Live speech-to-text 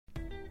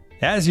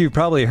As you've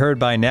probably heard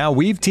by now,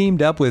 we've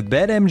teamed up with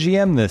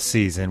BetMGM this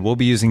season. We'll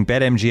be using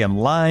BetMGM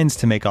lines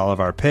to make all of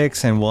our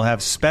picks, and we'll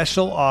have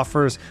special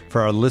offers for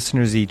our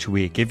listeners each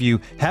week. If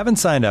you haven't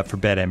signed up for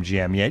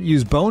BetMGM yet,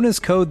 use bonus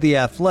code The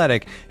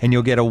Athletic, and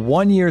you'll get a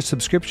 1-year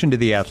subscription to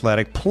The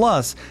Athletic,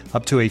 plus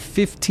up to a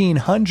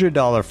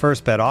 $1,500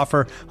 first bet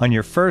offer on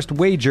your first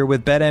wager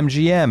with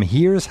BetMGM.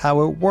 Here's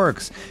how it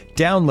works.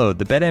 Download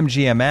the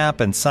BetMGM app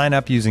and sign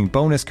up using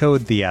bonus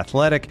code The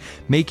Athletic.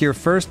 Make your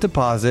first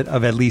deposit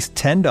of at least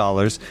 $10.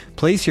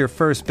 Place your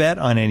first bet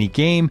on any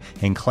game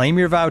and claim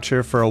your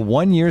voucher for a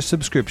 1-year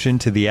subscription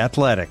to The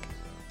Athletic.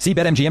 See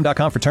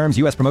BetMGM.com for terms.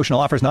 U.S. promotional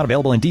offers not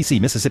available in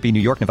D.C., Mississippi, New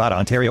York, Nevada,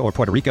 Ontario, or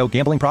Puerto Rico.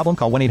 Gambling problem?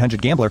 Call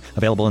 1-800-GAMBLER.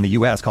 Available in the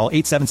U.S. Call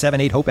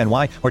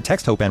 877-8-HOPE-NY or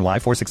text HOPE-NY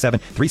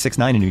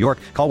 467-369 in New York.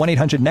 Call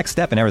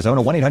 1-800-NEXT-STEP in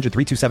Arizona.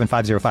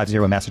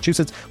 1-800-327-5050 in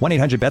Massachusetts.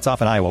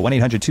 1-800-BETS-OFF in Iowa.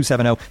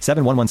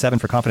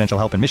 1-800-270-7117 for confidential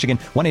help in Michigan.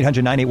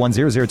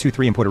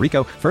 1-800-981-0023 in Puerto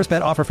Rico. First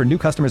bet offer for new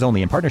customers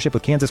only in partnership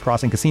with Kansas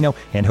Crossing Casino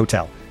and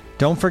Hotel.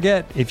 Don't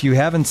forget, if you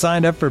haven't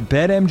signed up for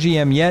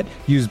BetMGM yet,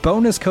 use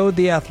bonus code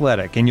The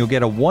Athletic, and you'll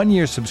get a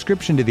 1-year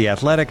subscription to The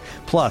Athletic,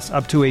 plus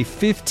up to a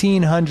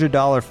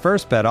 $1,500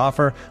 first bet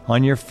offer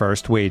on your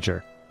first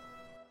wager.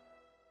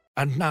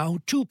 And now,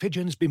 two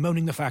pigeons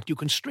bemoaning the fact you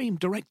can stream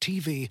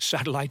DirecTV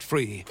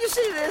satellite-free. You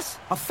see this?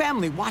 A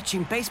family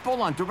watching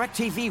baseball on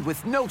DirecTV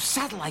with no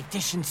satellite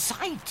dish in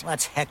sight.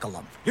 Let's heckle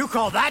them. You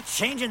call that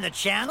changing the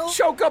channel?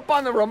 Choke up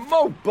on the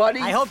remote, buddy.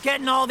 I hope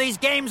getting all these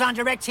games on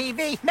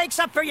DirecTV makes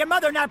up for your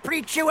mother not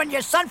pre-chewing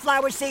your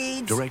sunflower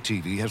seeds.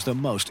 DirecTV has the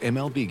most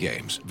MLB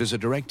games.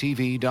 Visit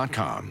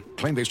DirecTV.com.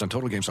 Claim based on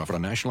total games offered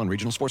on national and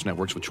regional sports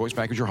networks with choice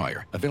package or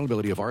higher.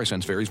 Availability of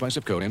RSNs varies by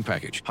zip code and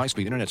package.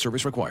 High-speed internet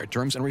service required.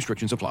 Terms and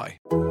restrictions apply.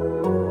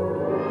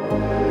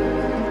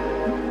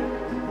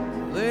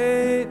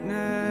 Late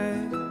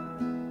night,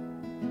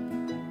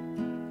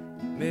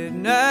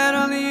 midnight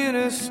on the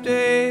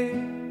interstate,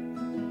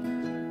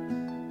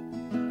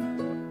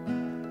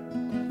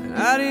 and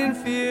I didn't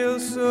feel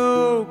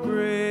so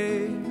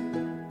great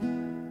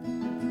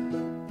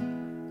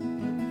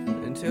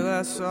until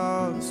I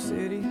saw the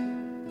city.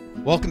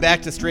 Welcome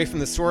back to Straight from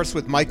the Source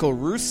with Michael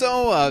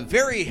Russo.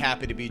 Very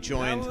happy to be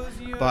joined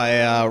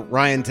by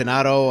Ryan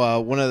Donato.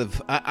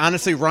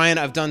 Honestly, Ryan,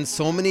 I've done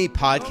so many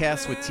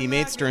podcasts with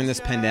teammates during this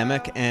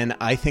pandemic, and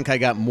I think I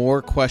got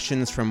more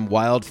questions from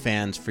Wild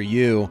fans for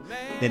you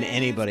than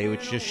anybody,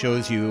 which just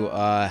shows you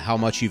how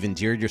much you've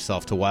endeared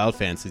yourself to Wild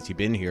fans since you've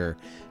been here.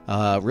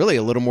 Really,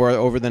 a little more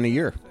over than a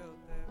year.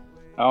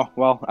 Oh,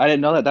 well, I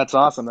didn't know that. That's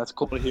awesome. That's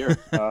cool to hear.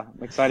 I'm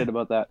excited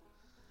about that.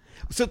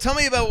 So tell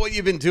me about what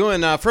you've been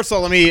doing. First of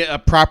all, let me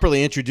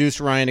properly introduce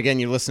Ryan. Again,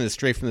 you're listening to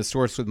Straight from the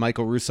Source with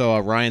Michael Russo.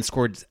 Ryan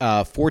scored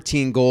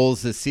 14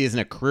 goals this season,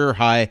 a career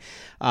high.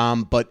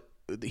 But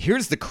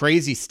here's the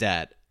crazy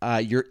stat.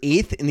 You're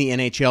 8th in the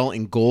NHL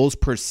in goals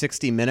per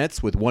 60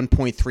 minutes with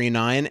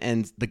 1.39,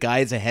 and the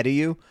guys ahead of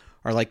you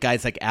are like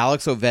guys like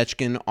Alex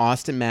Ovechkin,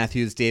 Austin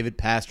Matthews, David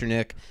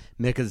Pastrnak,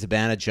 Mika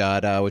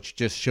Zibanejad, which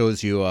just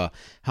shows you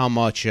how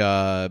much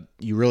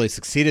you really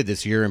succeeded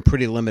this year in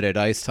pretty limited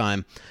ice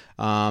time.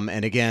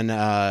 And again,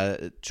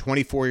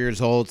 24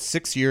 years old,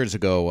 6 years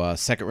ago,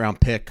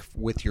 second-round pick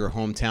with your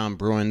hometown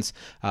Bruins.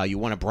 You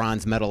won a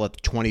bronze medal at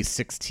the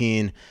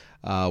 2016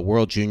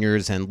 World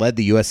Juniors and led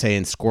the USA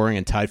in scoring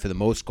and tied for the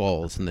most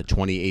goals in the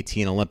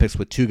 2018 Olympics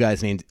with two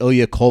guys named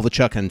Ilya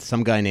Kovalchuk and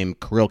some guy named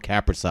Kirill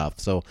Kaprizov.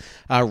 So,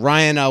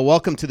 Ryan,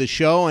 welcome to the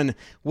show. And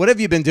what have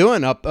you been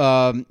doing up,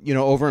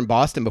 over in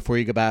Boston before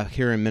you go back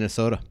here in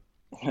Minnesota?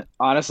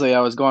 Honestly, I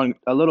was going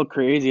a little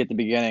crazy at the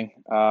beginning.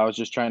 I was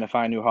just trying to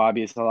find new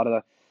hobbies. A lot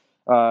of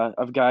the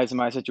of guys in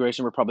my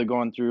situation were probably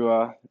going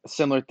through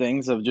similar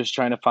things of just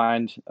trying to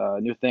find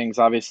new things.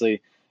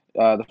 Obviously,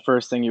 the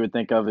first thing you would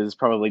think of is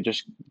probably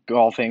just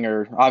golfing,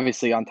 or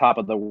obviously on top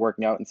of the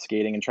working out and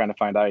skating and trying to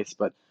find ice.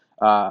 But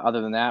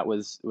other than that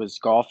was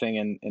golfing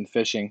and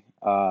fishing.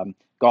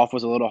 Golf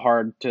was a little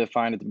hard to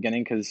find at the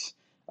beginning because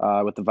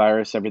with the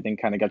virus, everything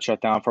kind of got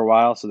shut down for a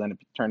while. So then it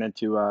turned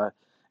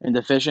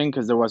into fishing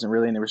because there wasn't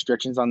really any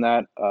restrictions on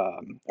that.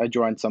 I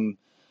joined some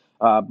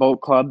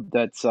boat club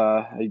that's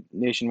a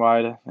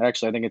nationwide,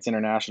 actually I think it's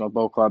international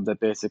boat club that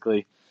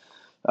basically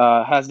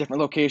has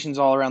different locations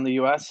all around the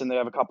U.S. and they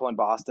have a couple in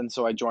Boston.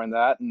 So I joined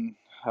that and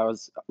I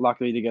was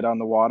lucky to get on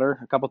the water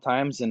a couple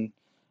times. And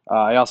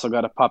I also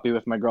got a puppy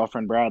with my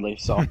girlfriend, Bradley.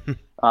 So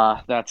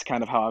that's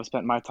kind of how I've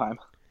spent my time.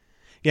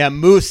 Yeah,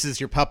 Moose is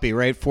your puppy,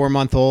 right?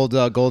 4-month-old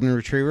golden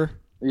retriever?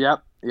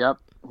 Yep.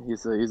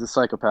 He's a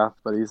psychopath,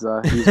 but he's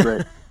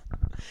great.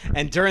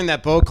 And during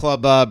that boat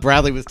club,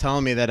 Bradley was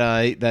telling me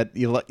that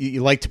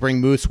you like to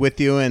bring Moose with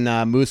you,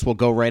 and Moose will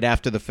go right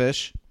after the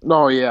fish.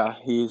 Oh yeah,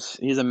 he's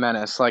a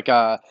menace. Like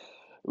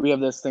we have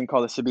this thing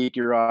called a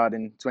sabiki rod,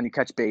 and it's when you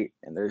catch bait,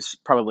 and there's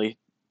probably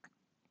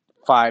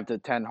 5 to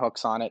 10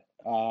 hooks on it,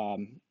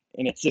 and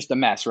it's just a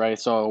mess, right?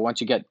 So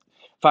once you get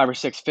 5 or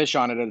 6 fish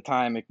on it at a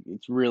time,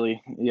 it's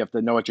really, you have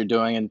to know what you're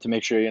doing and to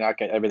make sure you're not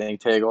getting everything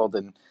tangled.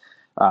 And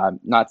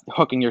not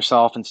hooking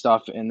yourself and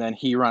stuff. And then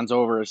he runs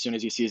over as soon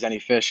as he sees any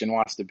fish and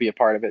wants to be a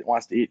part of it,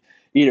 wants to eat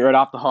it right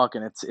off the hook.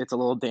 And it's a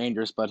little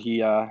dangerous, but he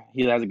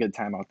has a good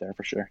time out there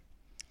for sure.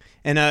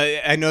 And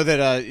I know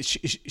that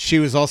she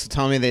was also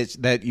telling me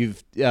that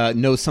you've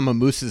know some of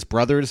Moose's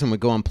brothers and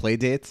would go on play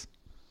dates.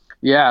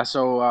 Yeah,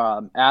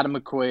 so Adam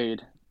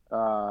McQuaid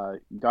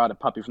got a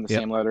puppy from the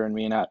same litter, and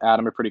me and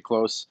Adam are pretty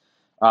close.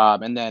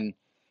 And then,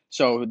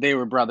 so they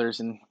were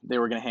brothers, and they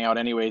were going to hang out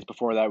anyways.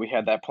 Before that, we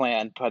had that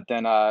plan. But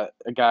then a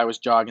guy was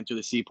jogging through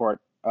the seaport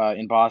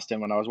in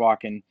Boston when I was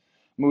walking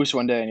Moose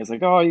one day, and he's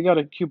like, "Oh, you got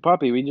a cute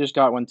puppy. We just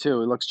got one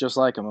too. It looks just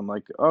like him." I'm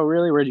like, "Oh,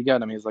 really? Where'd you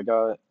get him?" He's like,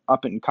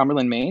 "Up in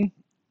Cumberland, Maine."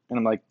 And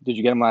I'm like, "Did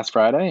you get him last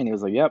Friday?" And he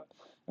was like, "Yep."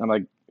 And I'm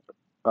like,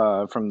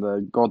 "From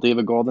the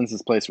David Golden's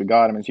this place we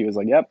got him." And he was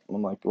like, "Yep." And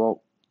I'm like,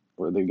 "Well,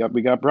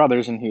 we got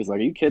brothers." And he was like,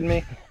 "Are you kidding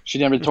me?" She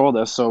never told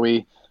us. So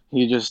he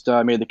just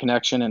made the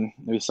connection, and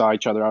we saw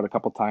each other out a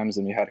couple times,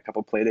 and we had a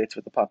couple play dates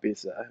with the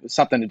puppies. It was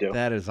something to do.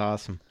 That is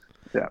awesome.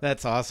 Yeah,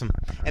 that's awesome.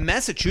 And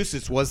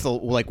Massachusetts was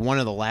one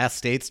of the last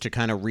states to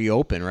kind of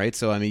reopen, right?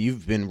 So I mean,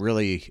 you've been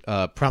really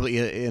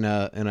probably in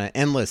an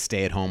endless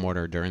stay-at-home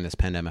order during this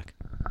pandemic.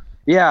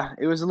 Yeah,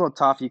 it was a little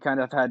tough. You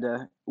kind of had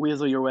to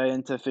weasel your way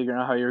into figuring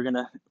out how you're going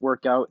to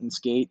work out and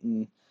skate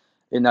and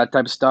that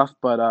type of stuff.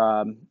 But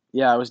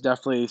yeah, it was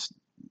definitely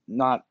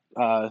not.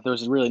 There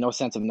was really no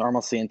sense of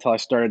normalcy until I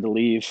started to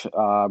leave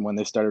when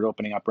they started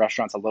opening up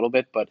restaurants a little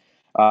bit. But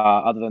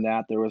other than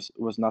that, there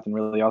was nothing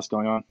really else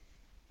going on.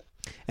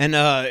 And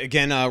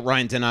again,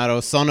 Ryan Donato,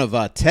 son of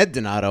Ted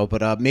Donato,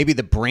 but maybe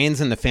the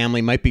brains in the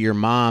family might be your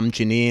mom,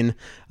 Janine.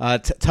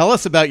 Tell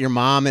us about your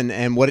mom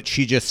and what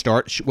she just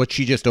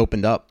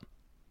opened up.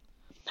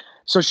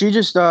 So she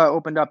just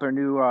opened up her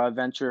new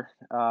venture.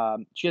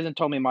 She hasn't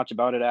told me much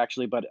about it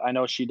actually, but I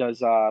know she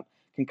does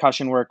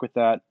concussion work with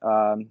that.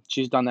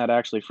 She's done that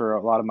actually for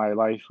a lot of my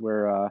life.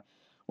 Where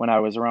when I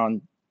was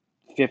around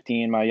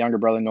 15, my younger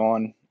brother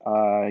Nolan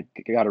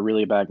got a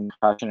really bad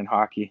concussion in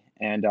hockey,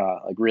 and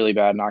like really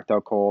bad, knocked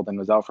out cold, and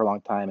was out for a long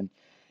time.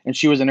 And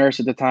she was a nurse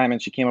at the time,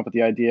 and she came up with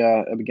the idea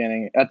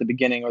at the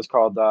beginning. It was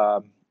called.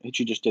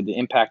 She just did the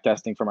impact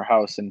testing from her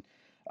house, and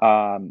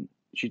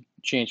she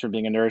changed from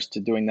being a nurse to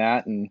doing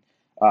that, and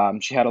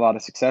she had a lot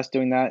of success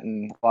doing that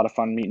and a lot of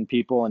fun meeting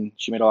people, and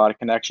she made a lot of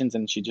connections,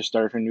 and she just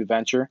started her new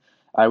venture.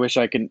 I wish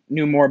I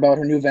knew more about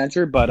her new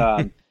venture,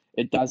 but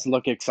it does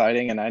look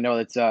exciting. And I know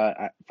it's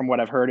from what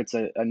I've heard, it's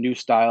a new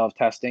style of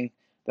testing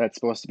that's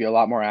supposed to be a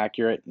lot more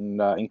accurate and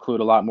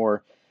include a lot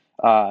more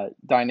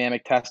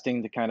dynamic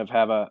testing to kind of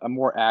have a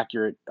more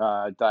accurate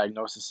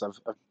diagnosis of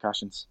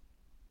concussions.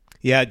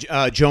 Yeah,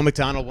 Joe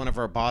McDonald, one of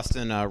our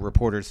Boston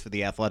reporters for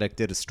The Athletic,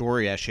 did a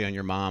story actually on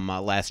your mom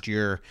last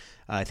year,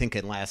 I think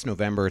in last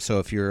November. So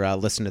if you're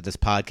listening to this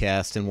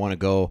podcast and want to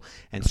go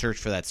and search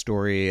for that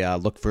story,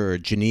 look for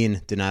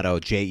Janine Donato,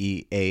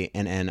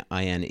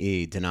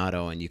 Jeannine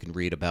Donato, and you can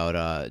read about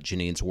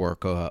Janine's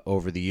work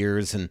over the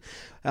years. And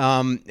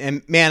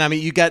man, I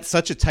mean, you got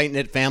such a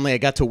tight-knit family. I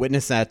got to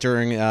witness that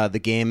during the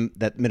game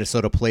that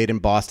Minnesota played in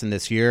Boston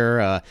this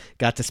year.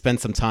 Got to spend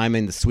some time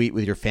in the suite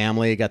with your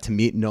family. Got to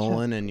meet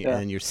Nolan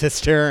and your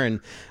sister, and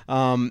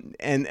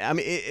I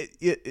mean,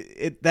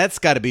 that's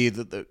got to be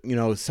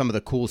the some of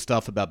the cool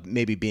stuff about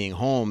maybe being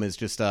home is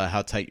just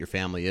how tight your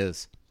family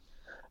is.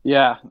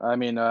 Yeah, I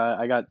mean,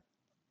 I got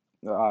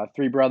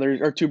two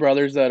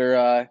brothers that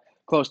are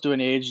close to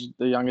an age.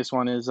 The youngest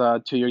one is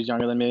 2 years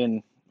younger than me,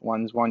 and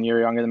one's 1 year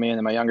younger than me. And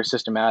then my younger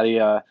sister Maddie.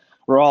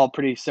 We're all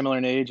pretty similar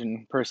in age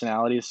and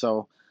personality,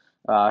 so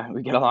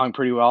we get along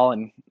pretty well.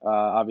 And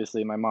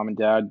obviously, my mom and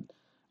dad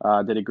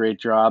did a great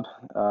job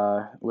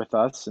with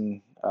us,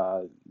 and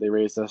they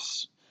raised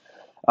us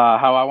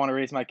how I want to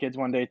raise my kids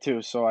one day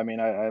too. So I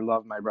mean, I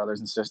love my brothers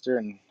and sister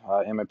and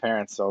my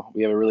parents. So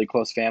we have a really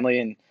close family,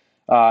 and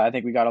I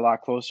think we got a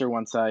lot closer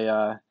once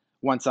I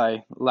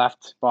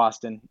left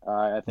Boston.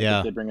 I think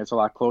it did bring us a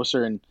lot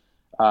closer, and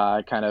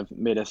kind of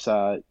made us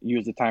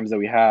use the times that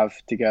we have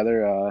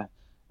together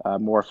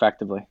more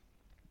effectively.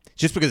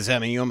 Just because, I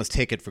mean, you almost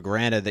take it for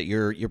granted that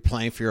you're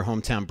playing for your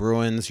hometown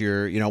Bruins.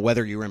 You're,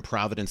 whether you're in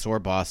Providence or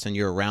Boston,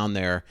 you're around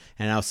there,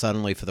 and now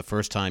suddenly for the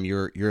first time,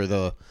 you're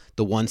the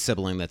one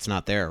sibling that's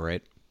not there,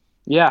 right?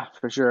 Yeah,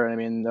 for sure. I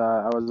mean,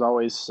 I was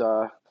always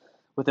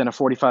within a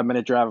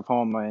 45-minute drive of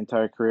home my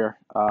entire career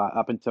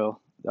up until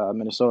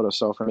Minnesota.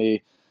 So for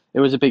me, it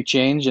was a big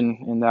change,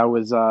 and that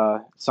was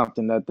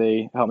something that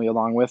they helped me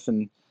along with.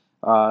 And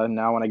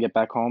now when I get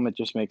back home, it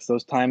just makes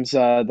those times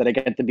that I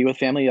get to be with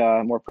family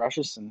more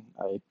precious, and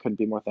I couldn't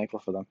be more thankful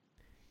for them.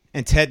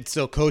 And Ted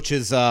still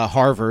coaches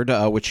Harvard,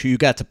 which you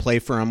got to play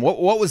for him.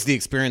 What was the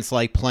experience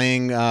like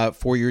playing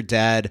for your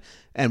dad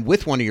and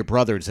with one of your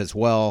brothers as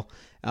well?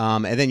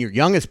 And then your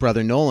youngest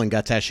brother, Nolan,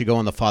 got to actually go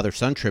on the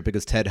father-son trip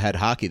because Ted had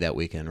hockey that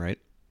weekend, right?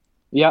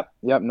 Yep.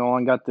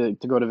 Nolan got to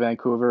go to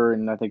Vancouver,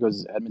 and I think it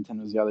was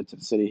Edmonton was the other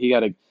city. He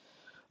had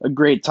a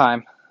great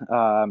time.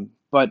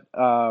 But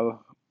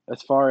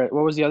as far as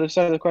what was the other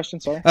side of the question?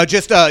 Sorry.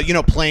 Just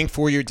playing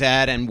for your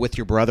dad and with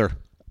your brother.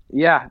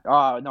 Yeah.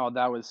 No,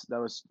 that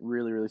was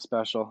really, really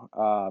special.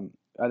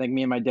 I think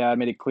me and my dad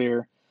made it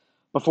clear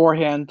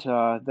beforehand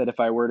that if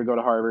I were to go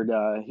to Harvard,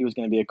 he was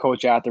going to be a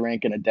coach at the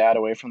rink and a dad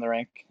away from the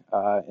rink.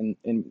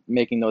 And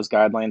making those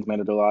guidelines made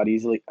it a lot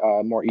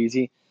more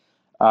easy.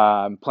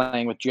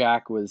 Playing with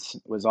Jack was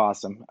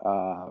awesome.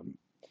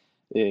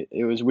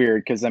 It was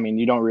weird because, I mean,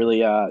 you don't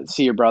really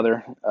see your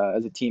brother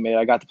as a teammate.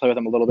 I got to play with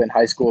him a little bit in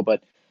high school,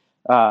 but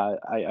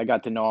I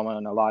got to know him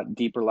on a lot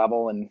deeper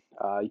level, and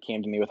he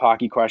came to me with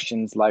hockey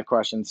questions, life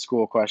questions,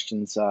 school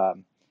questions.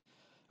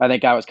 I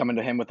think I was coming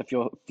to him with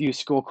a few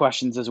school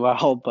questions as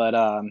well,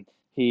 but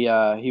he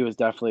was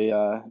definitely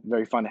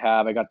very fun to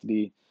have. I got to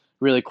be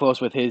really close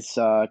with his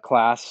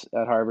class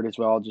at Harvard as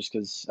well, just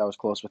because I was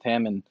close with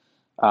him, and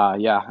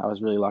yeah, I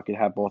was really lucky to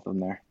have both of them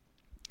there.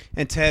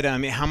 And Ted, I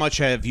mean, how much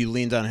have you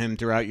leaned on him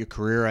throughout your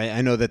career?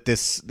 I know that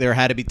there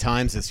had to be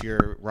times this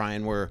year,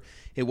 Ryan, where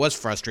it was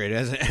frustrating.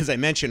 As I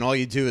mentioned, all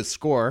you do is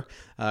score.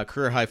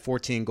 Career high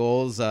 14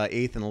 goals,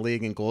 8th in the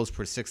league in goals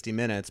per 60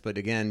 minutes. But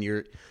again,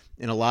 you're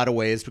in a lot of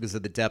ways, because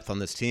of the depth on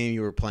this team,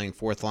 you were playing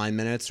fourth line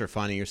minutes or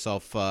finding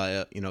yourself,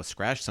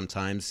 scratched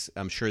sometimes.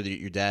 I'm sure that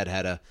your dad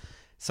had to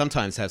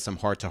sometimes have some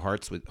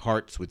hearts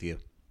with you.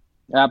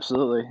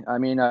 Absolutely. I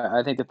mean,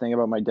 I think the thing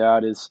about my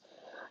dad is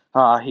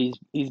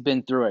he's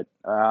been through it.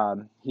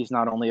 He's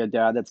not only a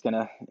dad that's going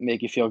to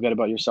make you feel good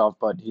about yourself,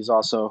 but he's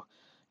also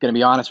going to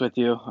be honest with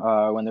you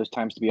when there's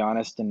times to be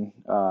honest, and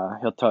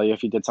he'll tell you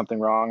if you did something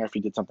wrong or if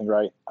you did something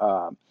right.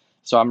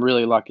 So I'm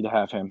really lucky to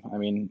have him. I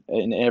mean,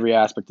 in every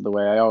aspect of the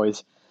way.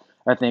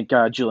 I think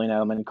Julian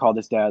Edelman called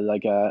his dad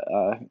like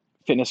a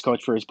fitness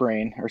coach for his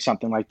brain or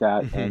something like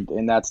that,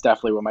 and that's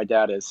definitely what my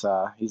dad is.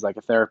 He's like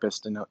a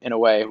therapist in a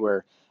way,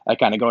 where I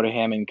kind of go to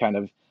him and kind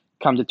of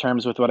come to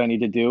terms with what I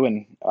need to do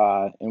and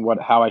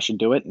how I should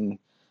do it. And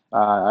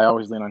I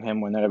always lean on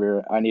him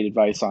whenever I need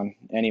advice on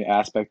any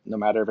aspect, no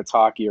matter if it's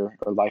hockey or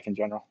life in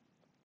general.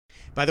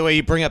 By the way,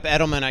 you bring up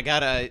Edelman. I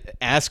gotta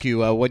ask you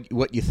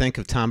what you think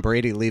of Tom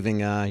Brady leaving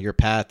your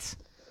Pats.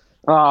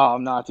 Oh,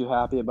 I'm not too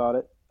happy about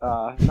it.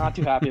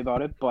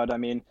 But I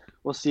mean,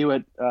 we'll see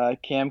what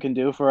Cam can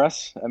do for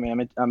us. I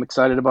mean, I'm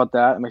excited about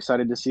that. I'm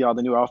excited to see all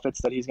the new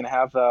outfits that he's going to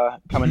have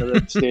coming to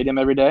the stadium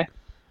every day.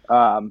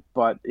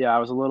 But yeah, I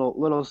was a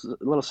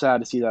little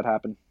sad to see that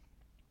happen.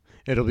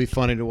 It'll be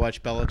funny to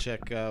watch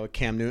Belichick with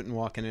Cam Newton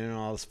walking in and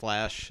all his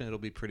flash. It'll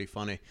be pretty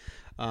funny.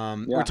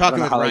 We're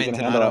talking with Ryan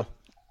Donato.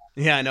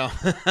 Yeah, I know.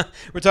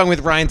 We're talking with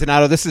Ryan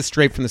Donato. This is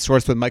Straight from the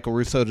Source with Michael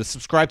Russo. To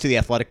subscribe to The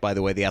Athletic, by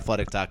the way,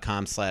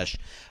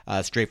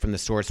 theathletic.com/straight from the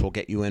source will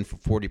get you in for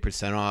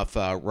 40% off.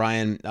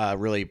 Ryan,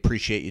 really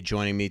appreciate you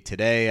joining me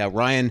today.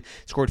 Ryan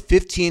scored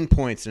 15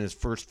 points in his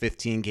first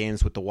 15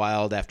 games with the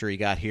Wild after he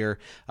got here,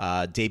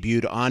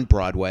 debuted on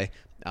Broadway.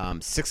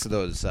 6 of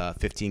those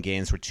 15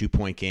 games were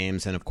 2-point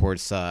games. And, of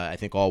course, I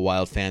think all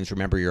Wild fans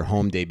remember your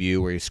home debut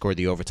where you scored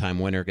the overtime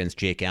winner against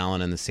Jake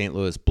Allen and the St.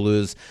 Louis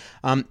Blues.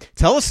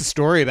 Tell us a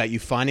story about you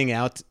finding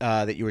out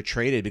that you were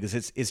traded,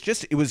 because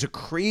it was a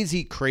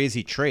crazy,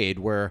 crazy trade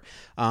where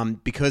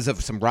because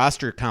of some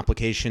roster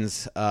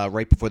complications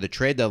right before the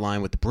trade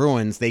deadline with the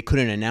Bruins, they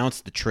couldn't announce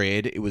the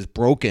trade. It was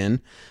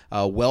broken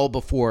well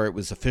before it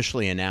was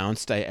officially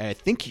announced. I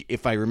think,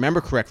 if I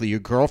remember correctly, your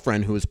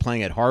girlfriend, who was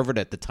playing at Harvard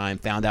at the time,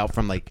 found out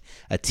from like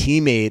a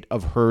teammate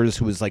of hers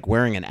who was like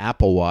wearing an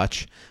Apple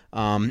Watch.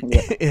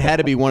 It had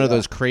to be one of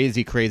those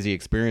crazy, crazy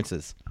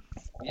experiences.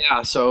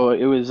 Yeah, so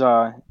it was.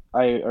 I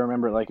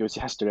remember it like it was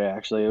yesterday.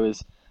 Actually,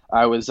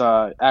 I was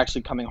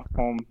actually coming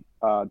home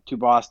to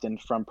Boston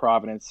from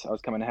Providence. I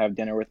was coming to have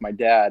dinner with my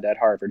dad at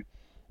Harvard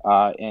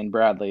and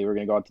Bradley. We were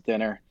gonna go out to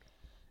dinner,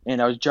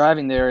 and I was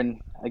driving there,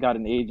 and I got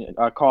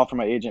a call from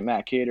my agent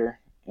Matt Cater,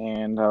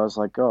 and I was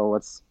like, "Oh,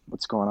 what's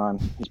going on?"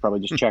 He's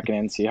probably just checking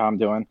in, see how I'm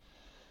doing.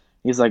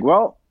 He's like,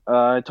 "Well,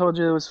 I told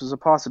you this was a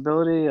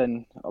possibility,"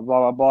 and blah,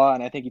 blah, blah.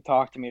 And I think he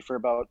talked to me for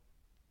about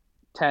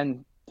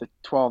 10 to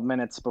 12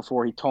 minutes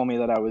before he told me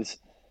that I was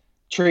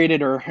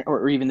traded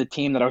or even the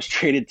team that I was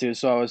traded to.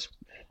 So I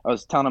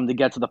was telling him to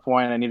get to the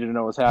point. I needed to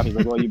know what was happening.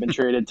 He's like, "Well, you've been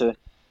traded to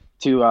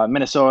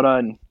Minnesota."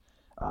 And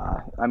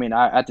I mean,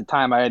 at the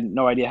time, I had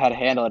no idea how to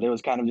handle it. It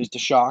was kind of just a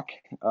shock.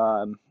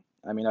 I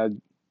mean, I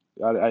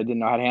didn't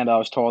know how to handle it. I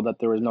was told that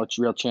there was no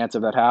real chance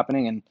of that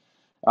happening. And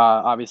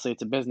obviously,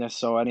 it's a business,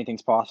 so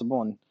anything's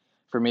possible. And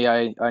for me,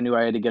 I knew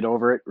I had to get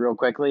over it real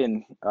quickly.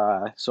 And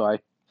so I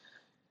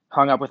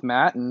hung up with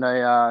Matt, and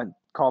I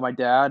called my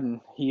dad, and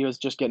he was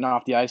just getting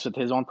off the ice with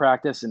his own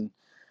practice. And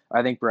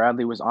I think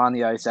Bradley was on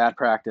the ice at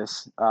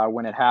practice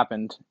when it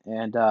happened.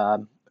 And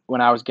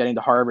when I was getting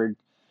to Harvard,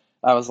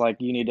 I was like,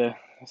 "You need to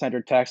send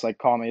her a text, like,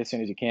 call me as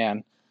soon as you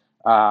can."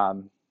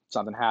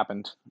 Something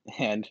happened,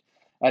 and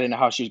I didn't know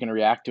how she was going to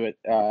react to it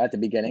at the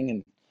beginning.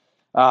 And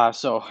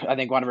so I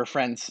think one of her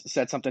friends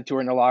said something to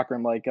her in the locker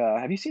room, like,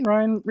 "Have you seen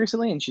Ryan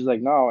recently?" And she's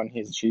like, "No." And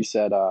she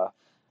said,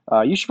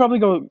 "You should probably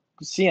go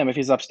see him if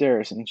he's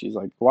upstairs." And she's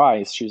like,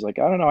 "Why?" She's like,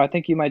 "I don't know. I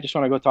think you might just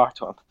want to go talk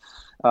to him."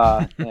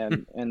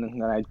 And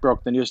then I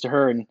broke the news to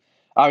her, and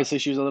obviously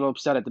she was a little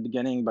upset at the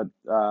beginning, but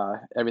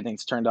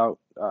everything's turned out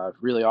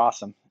really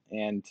awesome.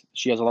 And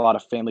she has a lot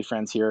of family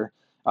friends here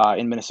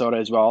in Minnesota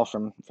as well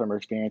from her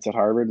experience at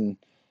Harvard. And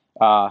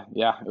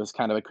yeah, it was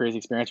kind of a crazy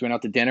experience. We went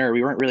out to dinner.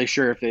 We weren't really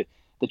sure if it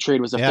the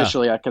trade was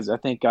officially, because I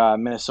think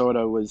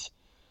Minnesota was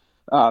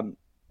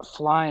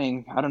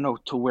flying. I don't know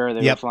to where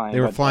they were flying.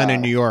 They were flying to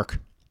New York.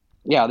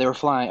 Yeah, they were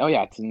flying. Oh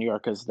yeah, to New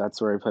York because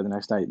that's where we played the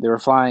next night. They were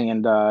flying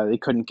and they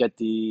couldn't get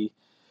the.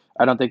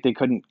 I don't think they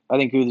couldn't. I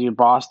think either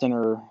Boston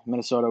or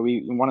Minnesota.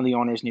 One of the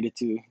owners needed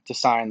to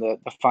sign the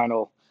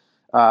final.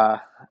 I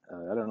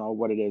don't know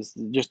what it is,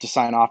 just to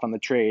sign off on the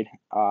trade.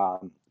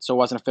 So it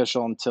wasn't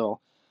official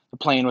until the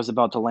plane was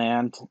about to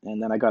land,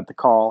 and then I got the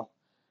call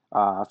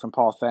from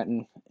Paul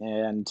Fenton,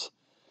 and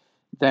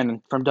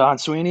then from Don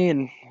Sweeney,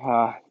 and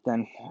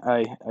then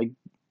I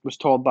was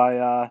told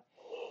by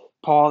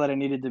Paul that I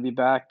needed to be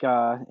back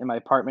in my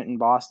apartment in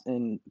Boston,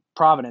 in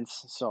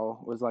Providence. So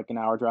it was like an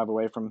hour drive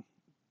away from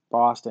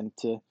Boston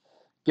to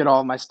get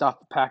all my stuff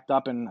packed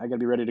up, and I got to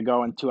be ready to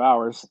go in 2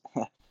 hours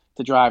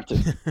to drive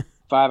to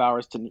 5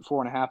 hours to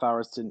 4.5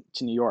 hours to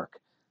New York.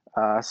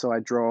 So I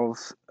drove,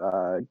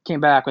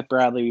 came back with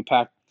Bradley. We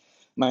packed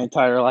my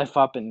entire life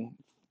up in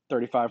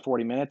 35,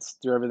 40 minutes,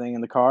 threw everything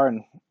in the car,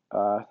 and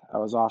I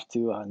was off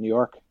to New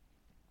York.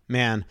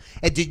 Man,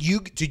 and did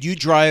you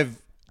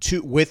drive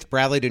with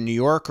Bradley to New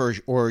York,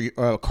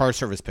 or car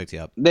service picked you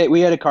up? We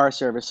had a car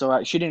service,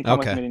 so she didn't come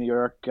with me to New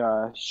York.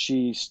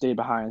 She stayed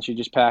behind. She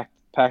just packed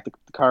the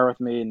car with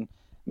me and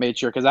made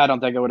sure, because I don't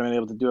think I would have been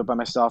able to do it by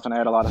myself, and I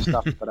had a lot of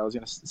stuff that I was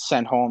going to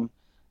send home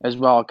as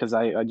well, because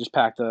I just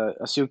packed a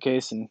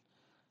suitcase and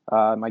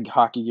my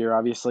hockey gear,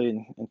 obviously,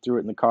 and threw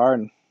it in the car,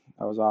 and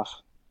I was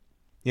off.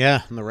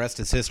 Yeah, and the rest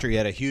is history. You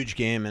had a huge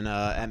game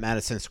at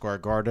Madison Square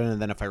Garden, and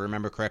then if I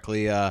remember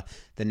correctly, the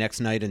next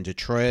night in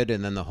Detroit,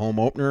 and then the home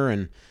opener,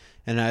 and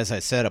as I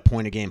said, a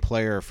point-a-game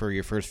player for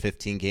your first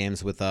 15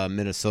 games with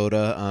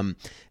Minnesota.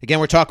 Again,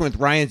 we're talking with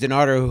Ryan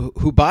Donato,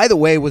 who, by the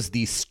way, was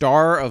the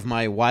star of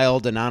my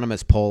Wild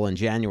Anonymous poll in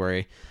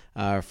January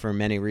for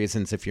many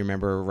reasons, if you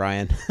remember,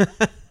 Ryan.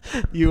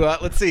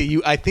 Let's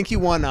see. I think you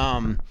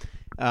won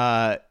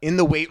in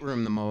the weight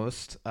room the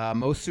most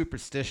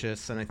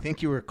superstitious, and I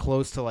think you were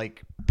close to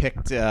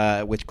picked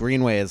with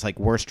Greenway as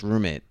worst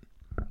roommate.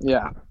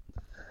 Yeah.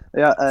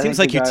 Seems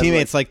like your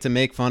teammates like to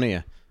make fun of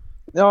you.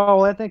 No,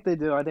 I think they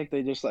do. I think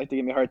they just like to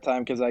give me a hard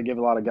time because I give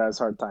a lot of guys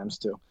hard times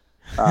too.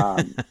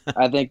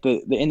 I think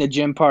the in the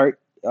gym part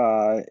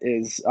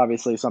is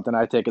obviously something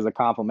I take as a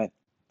compliment.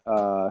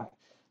 The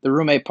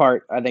roommate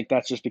part, I think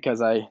that's just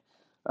because I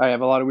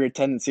have a lot of weird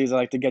tendencies. I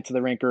like to get to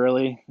the rink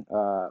early.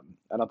 I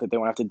don't think they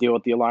want to have to deal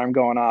with the alarm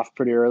going off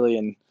pretty early.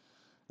 And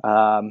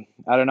I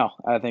don't know.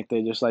 I think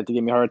they just like to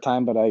give me a hard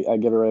time, but I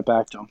give it right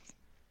back to them.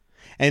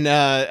 And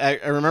I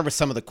remember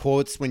some of the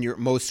quotes when you're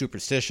most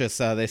superstitious.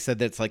 They said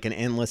that it's like an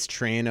endless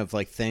train of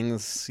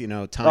things, times you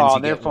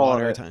get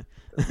water.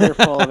 They're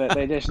full of it.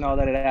 They just know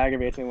that it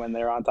aggravates me when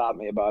they're on top of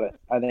me about it.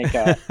 I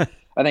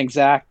think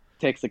Zach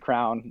takes the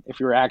crown. If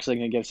you were actually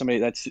going to give somebody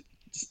that's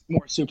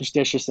more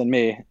superstitious than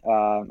me,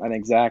 I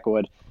think Zach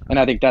would. And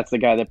I think that's the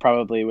guy that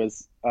probably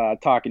was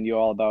talking to you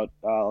all about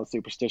all the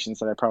superstitions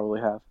that I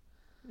probably have.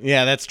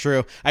 Yeah, that's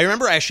true. I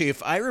remember actually,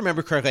 if I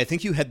remember correctly, I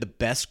think you had the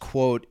best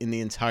quote in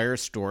the entire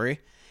story.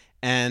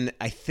 And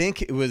I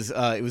think it was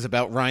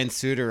about Ryan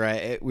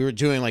Suter. We were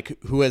doing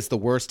who has the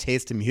worst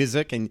taste in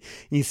music, and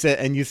you said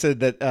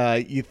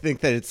that you think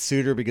that it's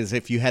Suter because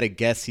if you had a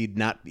guess,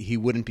 he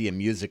wouldn't be a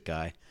music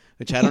guy,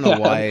 which I don't know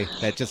why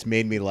that just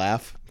made me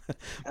laugh. But,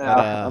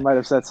 I might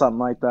have said something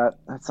like that.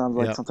 That sounds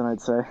like something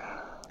I'd say.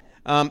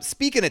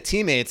 Speaking of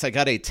teammates, I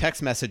got a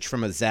text message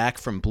from a Zach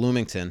from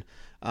Bloomington.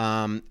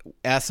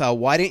 Asked,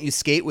 why didn't you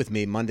skate with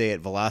me Monday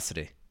at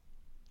Velocity?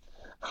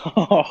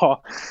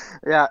 Oh,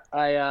 yeah,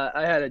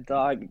 I had a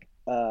dog,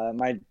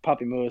 my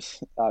puppy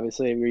Moose.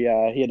 Obviously, he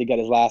had to get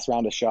his last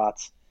round of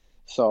shots,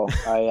 so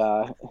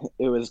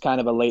it was kind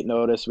of a late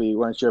notice. We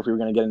weren't sure if we were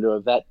going to get into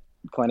a vet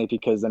clinic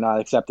because they're not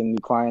accepting new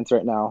clients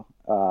right now.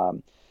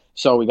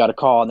 So we got a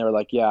call and they were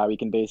like, "Yeah, we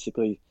can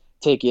basically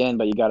take you in,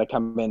 but you got to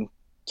come in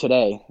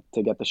today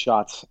to get the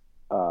shots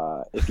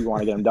if you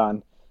want to get them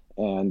done."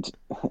 And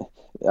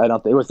I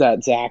don't think it was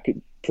that Zach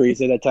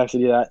Preza that texted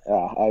you that.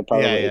 I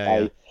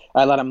probably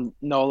I let him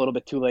know a little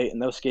bit too late,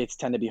 and those skates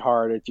tend to be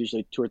hard. It's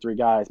usually 2 or 3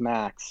 guys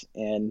max,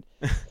 and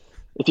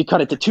if you cut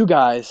it to 2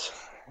 guys,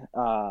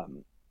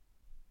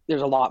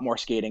 there's a lot more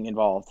skating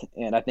involved.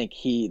 And I think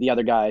the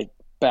other guy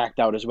backed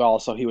out as well,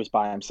 so he was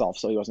by himself,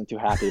 so he wasn't too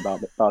happy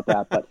about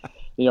that. But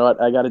you know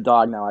what? I got a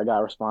dog now. I got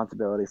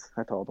responsibilities.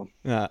 I told him.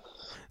 Yeah,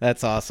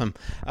 that's awesome.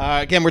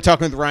 Again, we're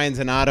talking with Ryan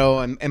Donato.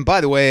 And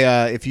by the way,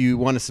 if you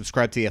want to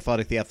subscribe to The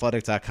Athletic,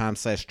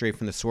 theathletic.com/straight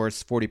from the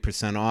source,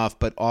 40% off,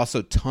 but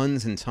also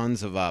tons and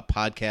tons of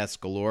podcasts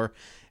galore.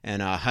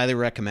 And highly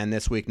recommend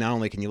this week. Not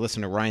only can you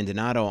listen to Ryan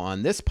Donato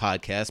on this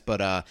podcast, but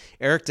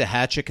Eric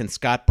Duhatschek and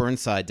Scott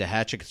Burnside.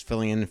 Duhatschek is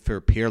filling in for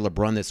Pierre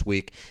LeBrun this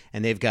week,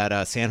 and they've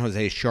got San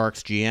Jose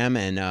Sharks GM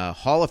and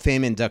Hall of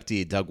Fame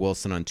inductee Doug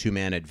Wilson on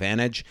two-man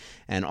advantage,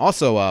 and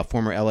also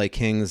former LA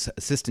Kings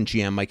assistant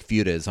GM Mike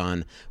Futa is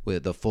on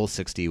with the full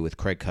 60 with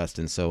Craig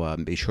Custon. So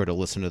be sure to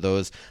listen to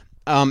those.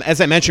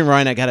 As I mentioned,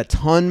 Ryan, I got a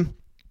ton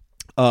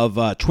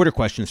of Twitter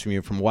questions from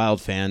you from Wild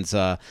fans.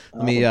 Let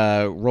me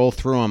roll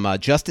through them.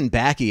 Justin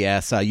Backey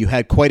asks, you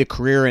had quite a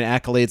career and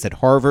accolades at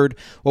Harvard.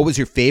 What was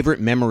your favorite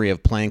memory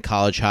of playing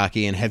college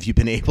hockey, and have you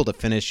been able to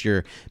finish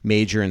your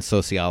major in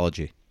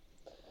sociology?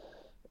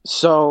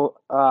 So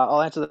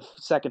I'll answer the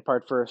second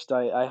part first.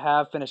 I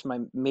have finished my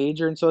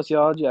major in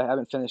sociology. I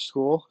haven't finished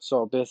school.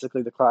 So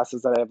basically the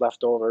classes that I have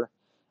left over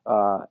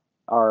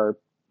are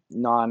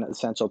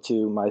non-essential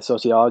to my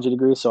sociology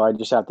degree. So I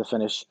just have to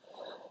finish.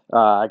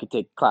 I could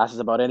take classes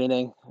about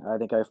anything. I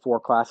think I have 4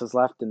 classes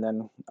left, and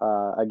then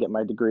I get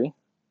my degree.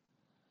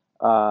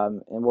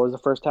 And what was the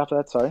first half of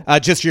that? Sorry.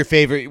 Just your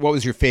favorite. What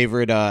was your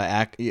favorite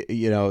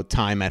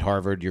time at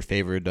Harvard? Your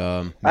favorite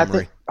memory? I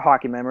think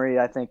hockey memory.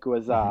 I think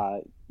was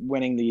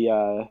winning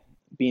the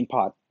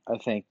Beanpot. I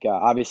think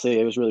obviously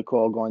it was really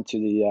cool going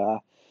to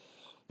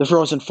the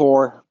Frozen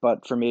Four,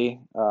 but for me,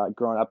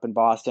 growing up in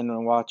Boston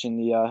and watching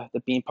the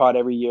Beanpot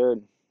every year,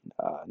 and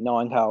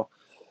knowing how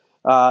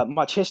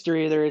much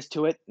history there is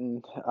to it,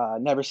 and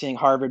never seeing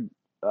Harvard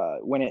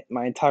win it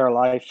my entire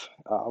life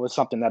was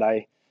something that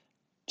I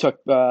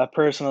took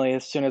personally.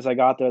 As soon as I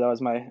got there, that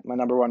was my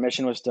number one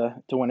mission, was to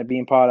win a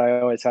Beanpot.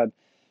 I always had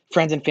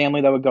friends and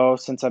family that would go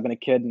since I've been a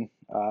kid, and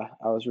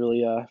I was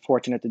really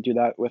fortunate to do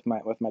that with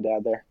my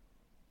dad there.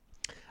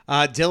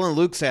 Dylan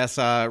Lukes asks,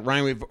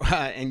 Ryan,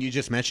 and you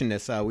just mentioned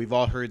this, we've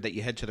all heard that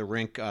you head to the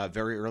rink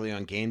very early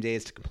on game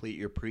days to complete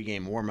your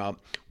pregame warm-up.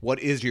 What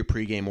is your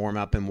pregame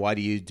warm-up, and why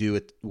do you do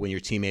it when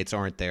your teammates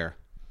aren't there?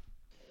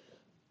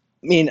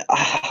 I mean,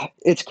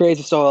 it's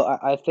crazy. So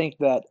I think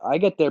that I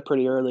get there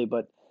pretty early,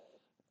 but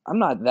I'm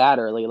not that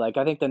early. Like,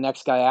 I think the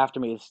next guy after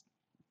me is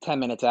 10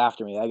 minutes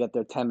after me. I get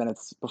there 10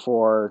 minutes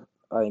before.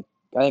 I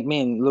think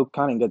me and Luke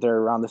Cunning get there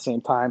around the same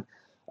time.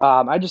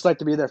 I just like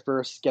to be there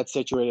first, get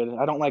situated.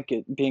 I don't like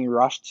it being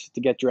rushed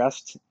to get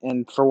dressed.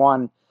 And for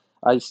one,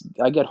 I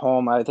get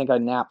home. I think I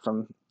nap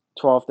from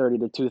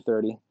 12:30 to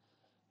 2:30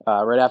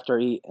 right after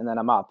I eat, and then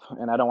I'm up.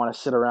 And I don't want to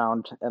sit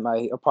around at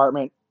my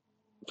apartment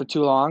for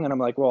too long. And I'm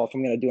like, well, if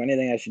I'm going to do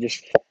anything, I should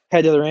just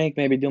head to the rink,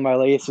 maybe do my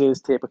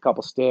laces, tape a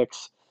couple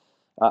sticks,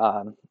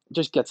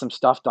 just get some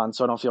stuff done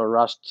so I don't feel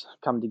rushed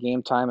coming to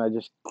game time. I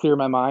just clear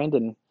my mind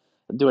and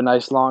do a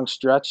nice long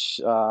stretch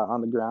on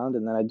the ground,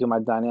 and then I do my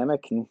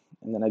dynamic, and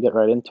then I get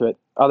right into it.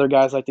 Other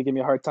guys like to give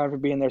me a hard time for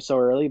being there so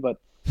early, but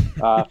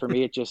for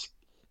me, it just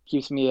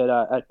keeps me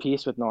at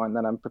peace with knowing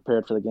that I'm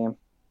prepared for the game.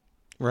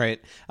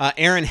 Right.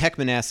 Aaron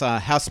Heckman asks,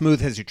 how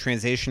smooth has your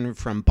transition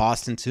from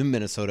Boston to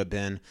Minnesota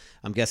been?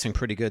 I'm guessing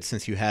pretty good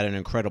since you had an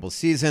incredible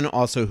season.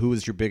 Also, who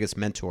was your biggest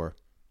mentor?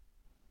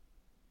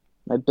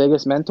 My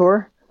biggest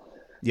mentor?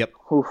 Yep.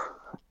 Oof.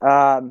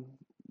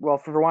 Well,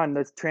 for one,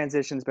 the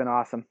transition's been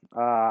awesome.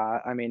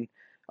 I mean,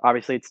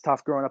 obviously it's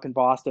tough growing up in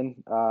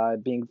Boston,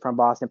 being from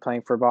Boston,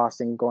 playing for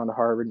Boston, going to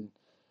Harvard,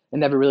 and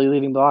never really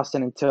leaving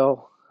Boston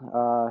until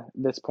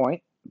this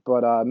point.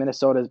 But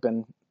Minnesota has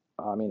been,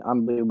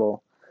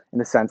 unbelievable in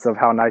the sense of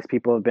how nice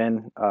people have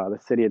been. The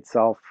city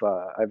itself,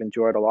 I've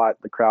enjoyed a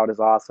lot. The crowd is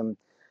awesome.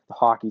 The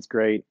hockey's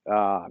great.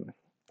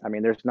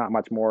 There's not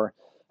much more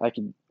I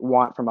could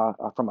want from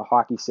a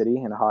hockey city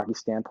and a hockey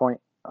standpoint.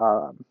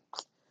 I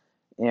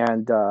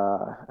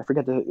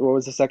forget what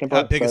was the second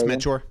part? Biggest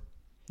mentor.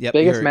 Yep,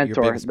 biggest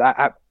mentor. Biggest...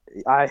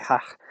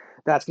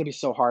 That's gonna be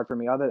so hard for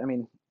me.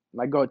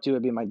 My go-to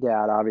would be my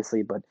dad,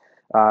 obviously, but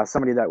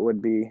somebody that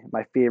would be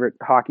my favorite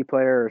hockey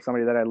player, or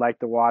somebody that I like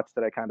to watch,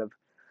 that I kind of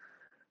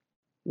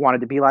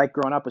wanted to be like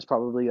growing up, was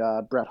probably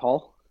Brett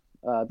Hull.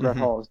 Brett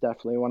Hull is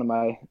definitely one of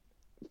my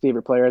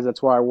favorite players.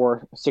 That's why I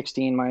wore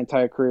 16 my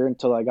entire career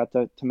until I got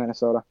to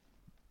Minnesota.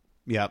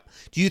 Yeah.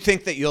 Do you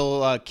think that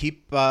you'll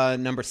keep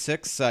number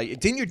 6?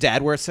 Didn't your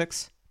dad wear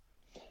 6?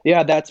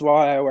 Yeah, that's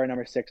why I wear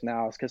number 6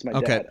 now. Is because my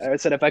dad. I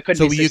said if I couldn't.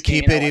 So will 16,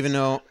 you keep it even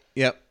though?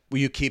 Yep. Will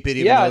you keep it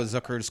even though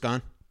Zucker's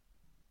gone?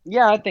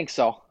 Yeah, I think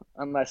so.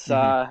 Unless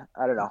I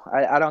don't know.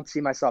 I don't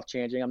see myself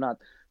changing. I'm not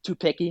too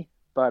picky,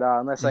 but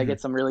unless I get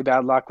some really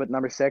bad luck with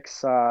number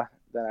 6, then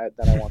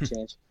I won't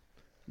change.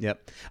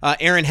 Yep.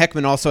 Aaron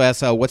Heckman also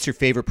asks, what's your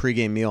favorite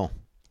pregame meal?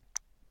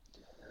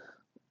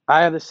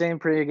 I have the same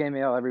pregame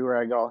meal everywhere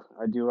I go.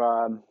 I do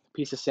a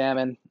piece of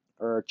salmon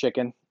or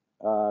chicken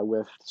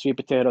with sweet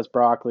potatoes,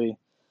 broccoli,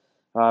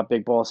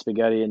 big bowl of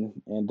spaghetti,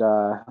 and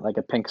like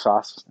a pink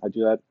sauce. I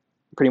do that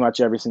pretty much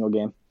every single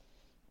game.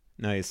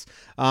 Nice.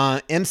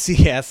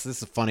 MCS, this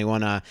is a funny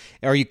one.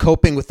 Are you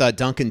coping with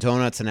Dunkin'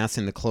 Donuts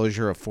announcing the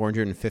closure of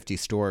 450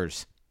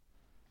 stores?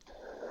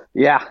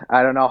 Yeah,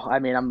 I don't know.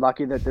 I'm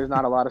lucky that there's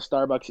not a lot of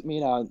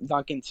Starbucks.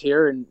 Dunkin's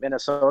here in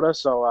Minnesota,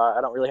 so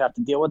I don't really have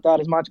to deal with that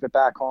as much. But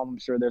back home, I'm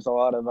sure there's a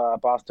lot of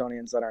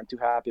Bostonians that aren't too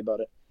happy about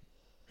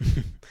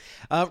it.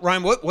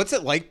 Ryan, what's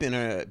it like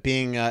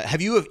being?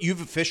 Have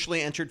you've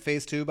officially entered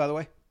Phase 2, by the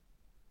way?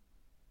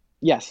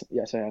 Yes,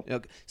 I have.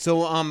 Okay.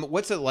 So,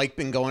 what's it like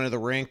been going to the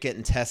rink,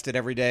 getting tested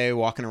every day,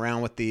 walking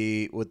around with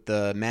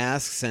the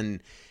masks,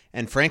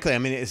 and frankly,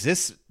 is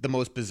this the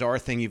most bizarre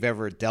thing you've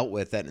ever dealt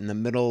with, that in the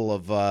middle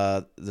of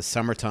the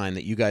summertime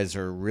that you guys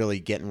are really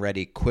getting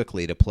ready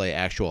quickly to play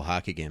actual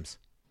hockey games?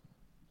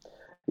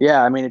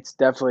 Yeah, I mean, it's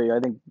definitely, I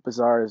think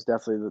bizarre is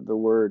definitely the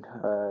word.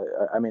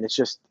 I mean, it's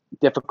just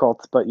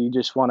difficult, but you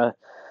just want to,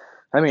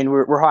 I mean,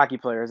 we're hockey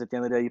players. At the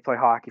end of the day, you play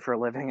hockey for a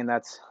living, and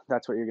that's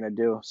what you're gonna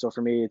do. So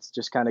for me, it's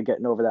just kind of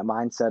getting over that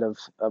mindset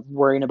of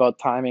worrying about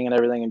timing and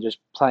everything, and just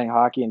playing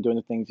hockey and doing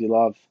the things you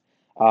love.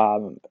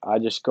 I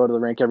just go to the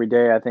rink every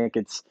day. I think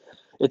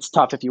it's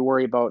tough if you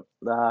worry about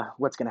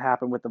what's gonna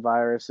happen with the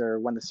virus or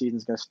when the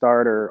season's gonna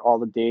start or all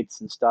the dates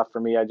and stuff. For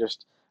me, I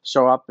just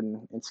show up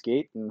and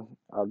skate, and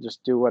I'll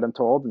just do what I'm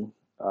told and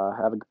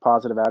have a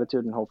positive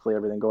attitude, and hopefully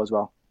everything goes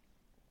well.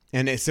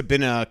 And has it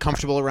been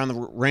comfortable around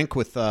the rink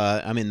with,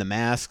 I mean, the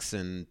masks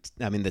and,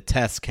 I mean, the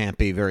tests can't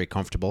be very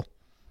comfortable.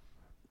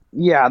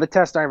 Yeah, the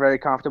tests aren't very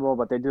comfortable,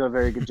 but they do a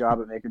very good job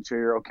at making sure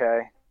you're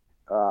okay.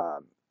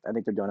 I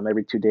think they're doing them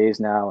every 2 days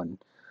now, and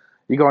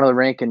you go into the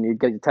rink and you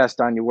get your test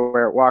done. You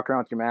walk around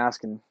with your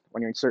mask, and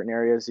when you're in certain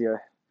areas,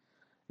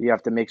 you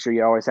have to make sure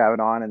you always have it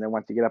on. And then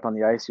once you get up on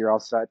the ice, you're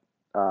all set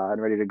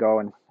and ready to go,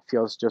 and it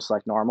feels just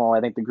like normal.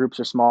 I think the groups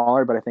are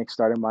smaller, but I think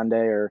starting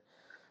Monday or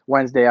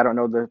Wednesday, I don't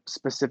know the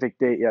specific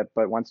date yet,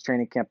 but once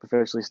training camp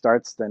officially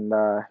starts, then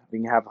we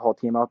can have the whole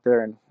team out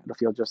there, and it'll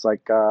feel just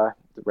like the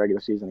regular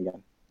season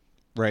again.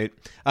 Right.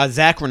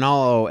 Zach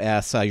Ronaldo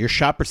asks, your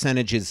shot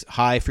percentage is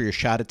high for your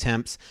shot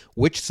attempts.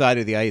 Which side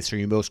of the ice are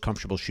you most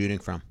comfortable shooting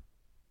from?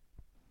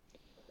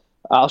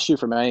 I'll shoot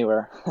from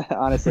anywhere.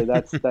 Honestly,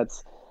 that's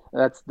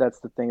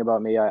the thing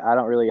about me. I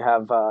don't really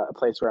have a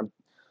place where I'm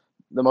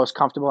the most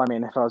comfortable. I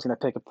mean, if I was going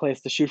to pick a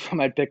place to shoot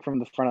from, I'd pick from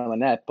the front of the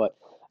net. But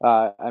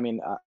I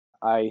mean,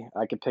 I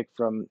could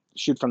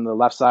shoot from the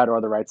left side or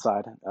the right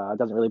side. It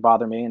doesn't really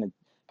bother me, and it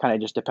kind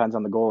of just depends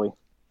on the goalie.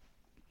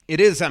 It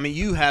is. I mean,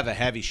 you have a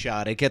heavy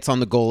shot. It gets on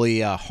the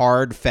goalie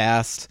hard,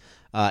 fast,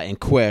 and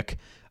quick.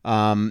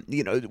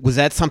 Was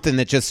that something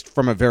that just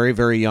from a very,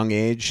 very young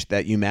age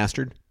that you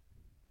mastered?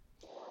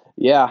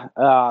 Yeah,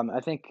 I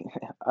think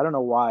I don't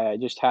know why I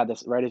just had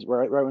this right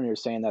when you were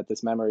saying that,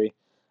 this memory.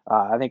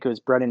 I think it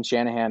was Brendan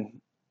Shanahan.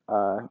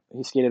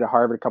 He skated at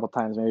Harvard a couple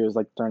times. Maybe it was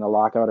like during the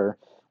lockout or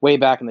way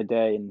back in the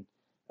day, and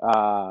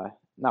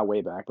not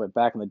way back, but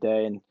back in the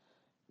day. And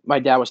my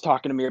dad was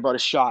talking to me about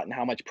his shot and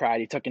how much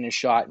pride he took in his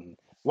shot, and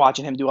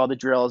watching him do all the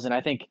drills. And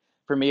I think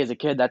for me as a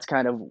kid, that's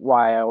kind of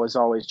why I was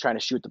always trying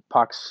to shoot the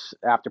pucks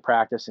after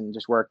practice and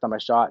just worked on my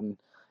shot. And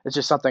it's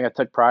just something I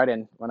took pride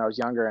in when I was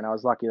younger, and I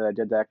was lucky that I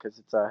did that because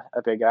it's a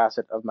big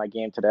asset of my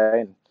game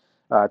today, and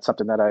it's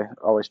something that I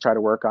always try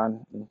to work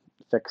on and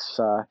fix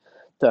to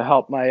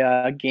help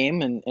my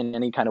game in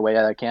any kind of way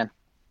that I can.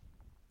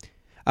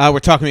 We're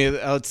talking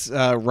about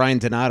Ryan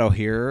Donato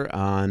here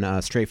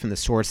on Straight from the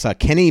Source.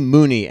 Kenny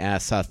Mooney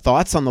asks,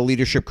 thoughts on the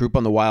leadership group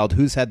on the Wild?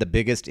 Who's had the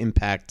biggest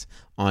impact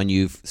on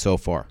you so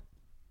far?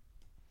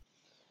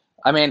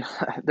 I mean,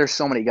 there's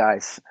so many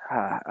guys.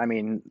 I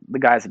mean, the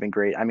guys have been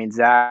great. I mean,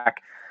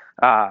 Zach,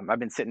 I've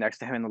been sitting next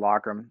to him in the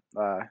locker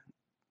room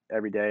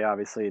every day,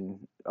 obviously,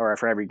 or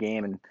for every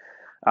game, and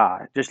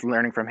just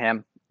learning from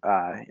him.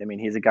 I mean,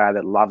 he's a guy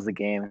that loves the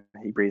game.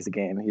 He breathes the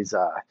game. He's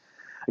a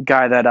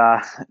guy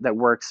that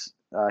works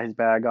his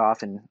bag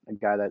off, and a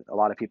guy that a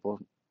lot of people,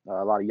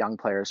 a lot of young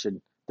players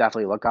should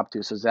definitely look up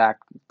to. So Zach,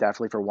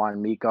 definitely for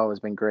one. Mikko has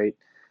been great.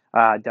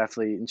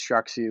 Definitely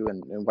instructs you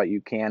and what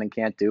you can and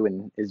can't do,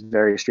 and is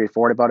very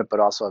straightforward about it, but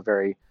also a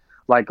very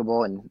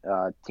likable and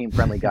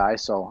team-friendly guy.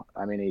 So,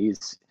 I mean,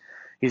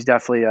 he's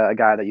definitely a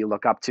guy that you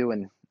look up to,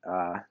 and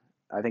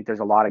I think there's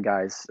a lot of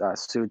guys,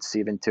 Suits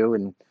even too,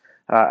 and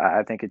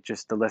I think it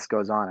just, the list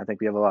goes on. I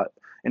think we have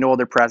an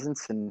older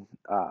presence, and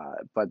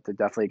but they're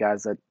definitely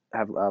guys that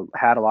have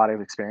had a lot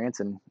of experience,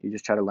 and you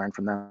just try to learn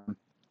from them.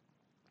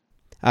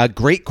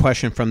 Great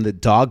question from the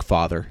dog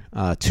father,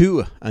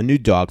 to a new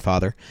dog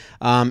father.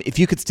 If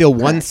you could steal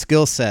one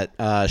skill set,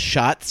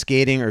 shot,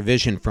 skating, or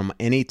vision from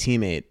any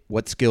teammate,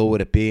 what skill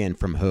would it be and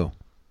from who?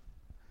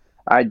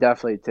 I'd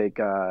definitely take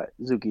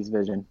Zuki's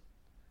vision.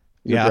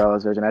 Yeah.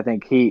 Vision. I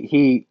think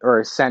he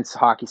or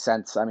hockey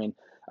sense. I mean,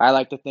 I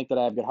like to think that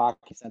I have good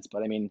hockey sense,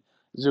 but I mean,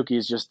 Zuki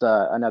is just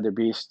another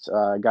beast,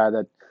 guy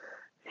that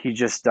he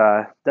just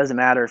doesn't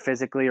matter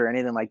physically or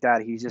anything like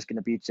that. He's just going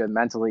to beat you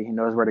mentally. He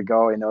knows where to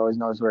go. He always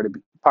knows where the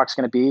puck's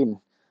going to be, and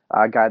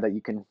a guy that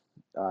you can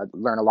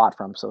learn a lot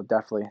from. So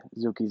definitely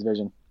Zuki's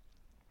vision.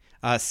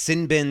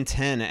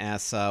 Sinbin10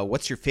 asks,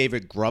 what's your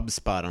favorite grub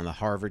spot on the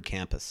Harvard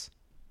campus?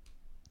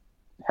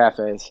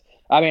 Cafes.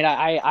 I mean,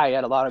 I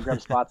had a lot of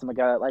grub spots. I'm a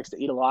guy that likes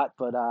to eat a lot,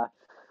 but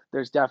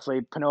there's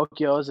definitely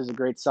Pinocchio's is a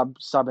great sub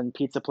and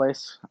pizza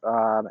place.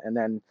 And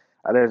then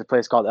there's a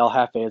place called El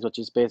Jefe's, which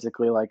is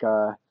basically like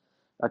a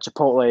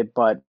Chipotle,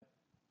 but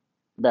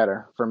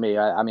better for me.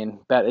 I mean,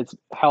 it's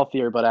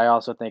healthier, but I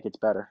also think it's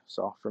better.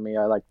 So for me,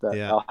 I like the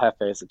El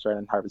Jefe's. It's right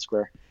in Harvard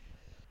Square.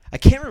 I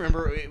can't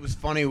remember. It was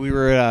funny. We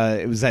were.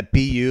 It was at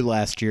BU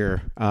last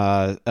year.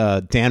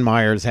 Dan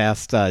Myers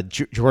asked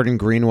Jordan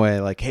Greenway,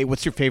 like, "Hey,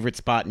 what's your favorite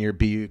spot in your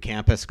BU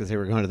campus?" Because they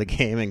were going to the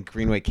game, and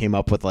Greenway came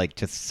up with like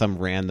just some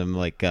random,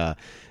 like, I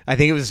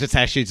think it was just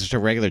actually just a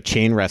regular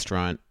chain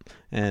restaurant.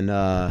 and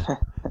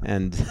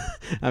and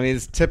I mean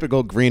it's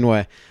typical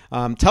Greenway.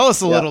 Tell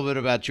us a little bit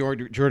about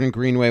Jordan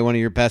Greenway, one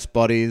of your best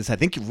buddies. I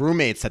think you're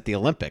roommates at the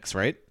Olympics,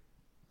 right?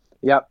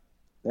 Yep.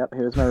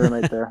 He was my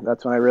roommate there.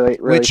 That's when I really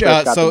first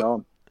got to know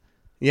him.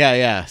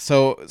 Yeah.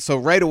 So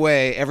right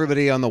away,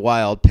 everybody on the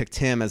Wild picked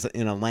him as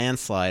in a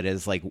landslide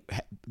as like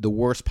the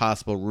worst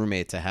possible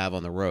roommate to have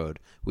on the road.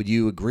 Would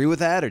you agree with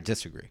that or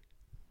disagree?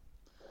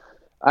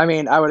 I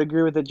mean, I would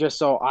agree with it just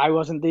so I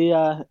wasn't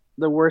the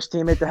worst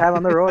teammate to have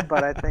on the road,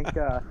 but I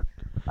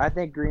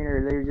think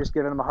Greener, they were just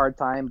giving him a hard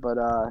time, but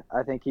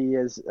I think he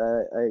is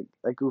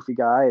a goofy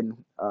guy, and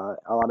a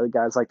lot of the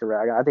guys like to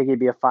rag on. I think he'd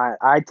be a fine.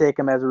 I'd take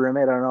him as a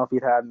roommate. I don't know if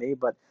he'd have me,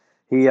 but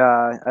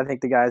I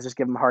think the guys just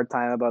give him a hard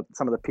time about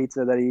some of the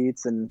pizza that he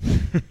eats and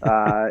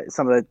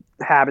some of the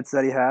habits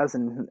that he has.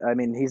 And I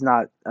mean, he's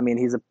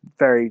a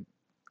very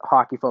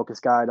hockey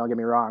focused guy. Don't get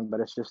me wrong, but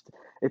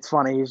it's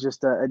funny. He's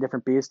just a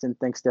different beast and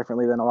thinks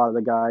differently than a lot of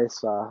the guys.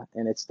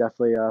 And it's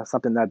definitely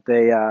something that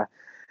they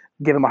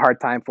give him a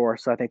hard time for.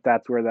 So I think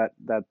that's where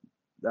that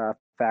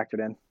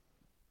factored in.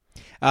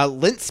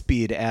 Lint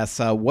Speed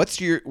asks,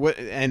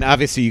 and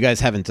obviously you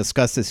guys haven't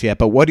discussed this yet,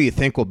 but what do you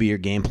think will be your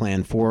game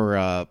plan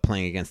for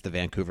playing against the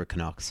Vancouver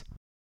Canucks?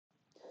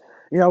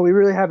 We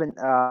really haven't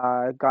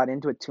got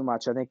into it too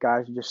much. I think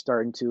guys are just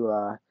starting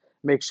to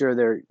make sure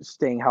they're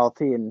staying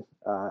healthy, and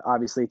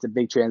obviously it's a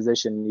big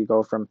transition. You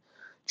go from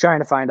trying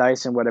to find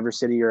ice in whatever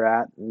city you're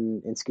at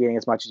and skating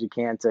as much as you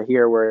can to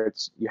here where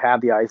you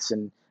have the ice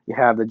and you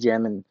have the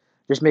gym, and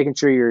just making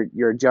sure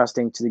you're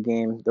adjusting to the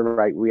game the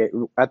right way,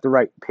 at the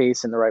right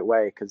pace and the right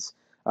way, because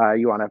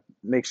you want to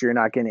make sure you're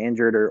not getting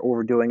injured or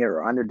overdoing it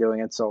or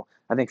underdoing it. So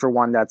I think for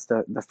one, that's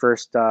the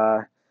first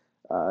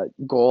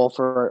goal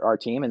for our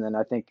team. And then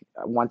I think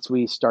once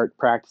we start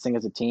practicing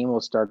as a team,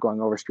 we'll start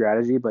going over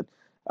strategy. But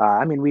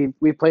I mean,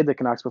 we've played the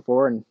Canucks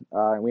before, and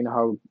we know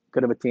how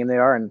good of a team they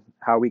are and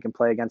how we can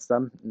play against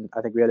them. And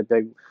I think we had a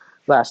big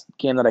last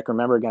game that I can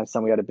remember against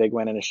them. We had a big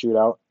win in a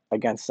shootout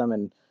against them,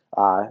 and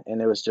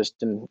it was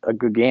just a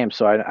good game.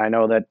 So I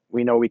know that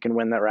we can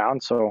win that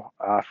round. So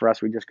for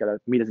us, we just got to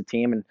meet as a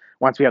team. And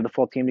once we have the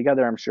full team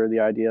together, I'm sure the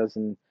ideas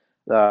and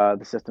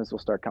the systems will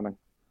start coming.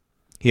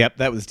 Yep,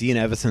 that was Dean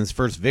Evason's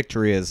first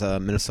victory as a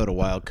Minnesota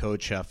Wild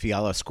coach.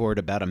 Fiala scored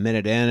about a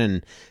minute in,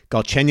 and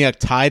Galchenyuk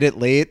tied it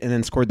late and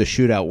then scored the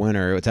shootout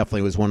winner. It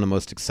definitely was one of the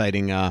most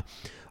exciting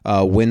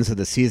wins of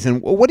the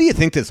season. What do you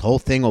think this whole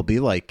thing will be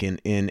like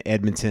in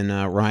Edmonton,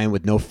 Ryan,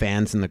 with no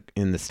fans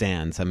in the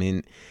stands? I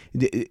mean,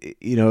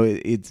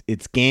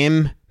 it's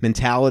game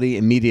mentality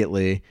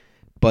immediately,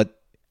 but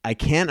I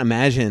can't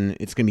imagine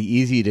it's going to be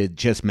easy to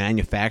just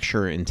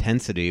manufacture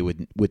intensity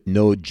with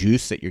no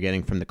juice that you're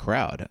getting from the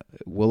crowd.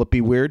 Will it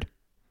be weird?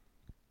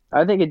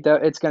 I think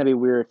it's going to be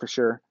weird for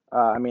sure.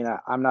 I mean,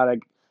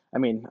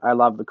 I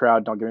love the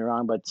crowd. Don't get me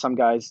wrong, but some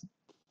guys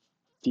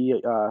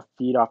feed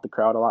off the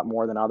crowd a lot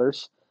more than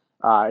others.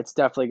 It's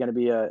definitely going to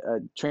be a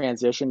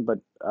transition, but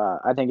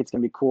I think it's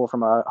going to be cool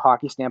from a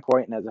hockey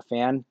standpoint and as a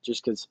fan,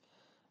 just because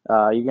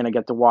you're going to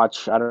get to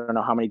watch, I don't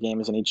know how many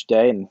games in each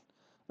day, and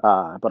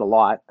but a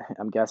lot,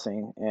 I'm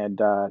guessing, and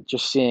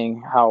just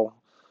seeing how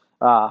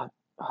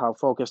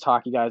focused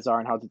hockey guys are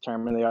and how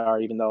determined they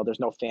are, even though there's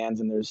no fans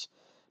and there's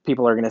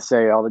people are going to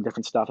say all the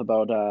different stuff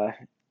about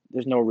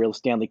there's no real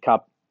Stanley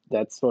Cup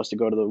that's supposed to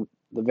go to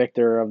the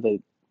victor of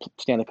the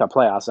Stanley Cup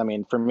playoffs. I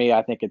mean, for me,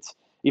 I think it's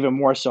even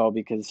more so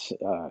because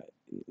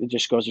it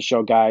just goes to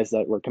show guys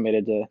that we're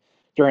committed to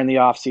during the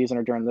off season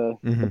or during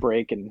the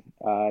break, and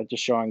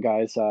just showing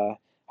guys how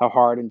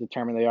hard and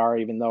determined they are,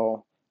 even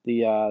though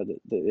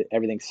the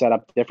everything's set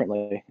up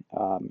differently.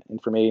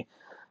 And for me,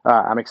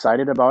 I'm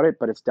excited about it,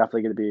 but it's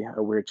definitely going to be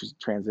a weird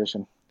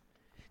transition.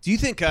 Do you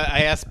think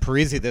I asked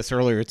Parisi this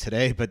earlier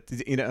today, but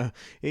you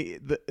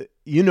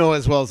know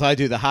as well as I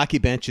do, the hockey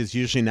bench is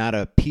usually not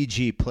a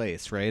PG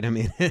place, right? I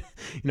mean,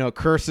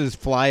 curses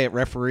fly at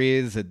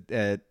referees,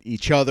 at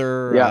each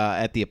other,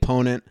 at the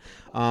opponent.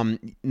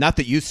 Not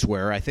that you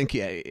swear. I think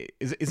isn't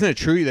it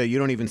true that you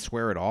don't even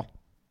swear at all?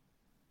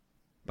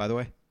 By the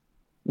way.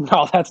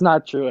 No, that's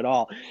not true at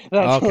all.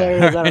 That's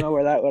hilarious. I don't know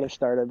where that would have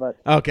started, but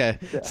okay,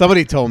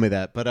 somebody told me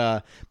that. But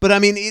I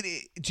mean,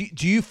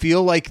 do you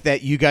feel like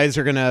that you guys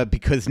are gonna,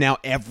 because now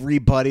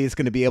everybody is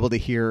gonna be able to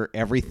hear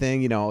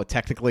everything?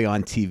 Technically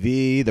on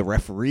TV, the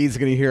referee's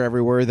gonna hear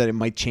every word, that it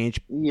might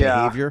change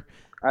behavior.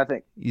 I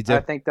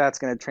think that's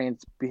gonna change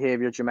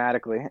behavior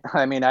dramatically.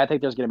 I mean, I think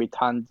there's gonna be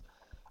tons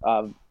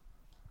of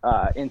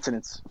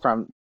incidents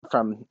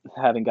from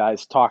having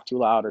guys talk too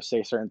loud or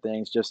say certain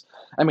things.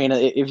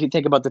 If you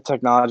think about the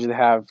technology they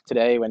have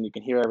today, when you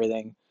can hear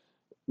everything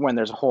when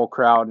there's a whole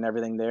crowd and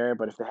everything there,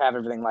 but if they have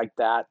everything like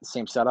that, the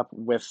same setup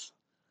with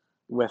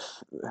the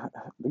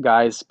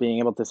guys being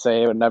able to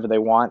say whatever they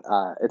want,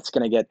 it's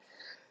going to get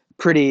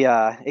pretty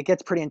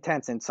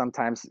intense, and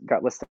sometimes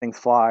gutless things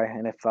fly.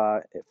 And if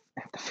the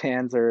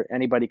fans or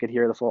anybody could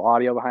hear the full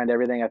audio behind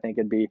everything, I think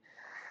it'd be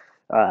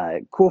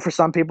cool for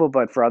some people,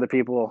 but for other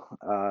people,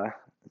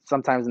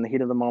 sometimes in the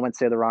heat of the moment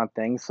say the wrong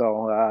thing.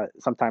 So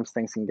sometimes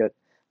things can get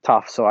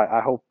tough. So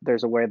I hope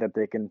there's a way that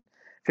they can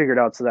figure it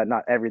out so that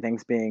not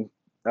everything's being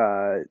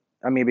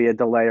maybe a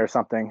delay or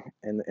something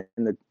in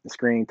the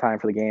screening time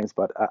for the games,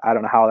 but I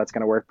don't know how that's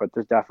going to work. But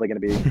there's definitely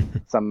going to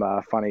be some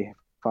funny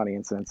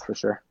incidents for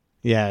sure.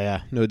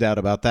 Yeah, no doubt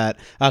about that.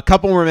 A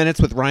couple more minutes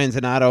with Ryan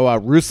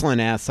Zanato.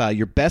 Ruslan asks,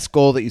 your best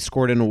goal that you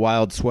scored in a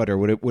Wild sweater.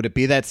 Would it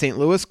be that St.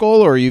 Louis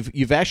goal, or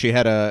you've actually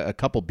had a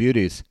couple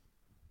beauties?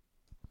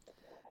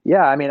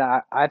 Yeah, I mean,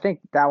 I think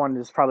that one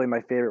is probably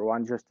my favorite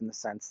one, just in the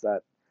sense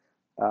that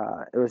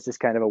it was just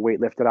kind of a weight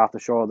lifted off the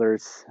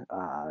shoulders,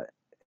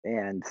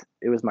 and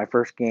it was my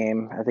first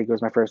game. I think it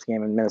was my first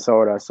game in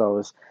Minnesota, so it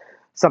was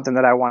something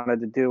that I wanted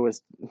to do.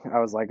 I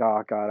was like,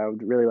 oh god, I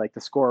would really like to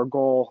score a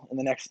goal in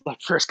the next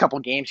first couple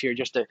games here,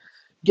 just to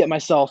get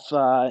myself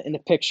in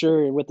the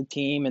picture with the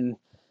team, and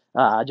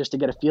just to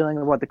get a feeling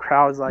of what the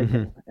crowd's like,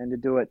 and to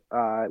do it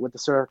with the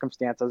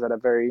circumstances at a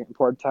very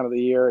important time of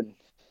the year, and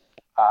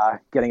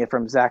getting it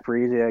from Zach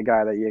Parise, a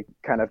guy that you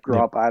kind of grew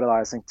up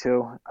idolizing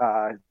too.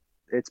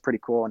 It's pretty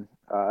cool, and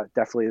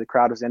definitely the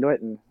crowd was into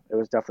it, and it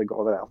was definitely a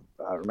goal that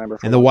I'll remember.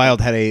 And the Wild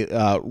had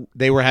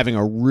they were having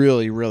a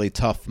really, really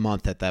tough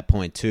month at that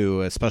point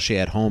too, especially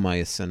at home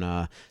ice,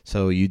 and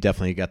so you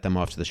definitely got them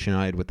off to the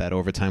schneid with that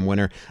overtime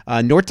winner.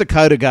 North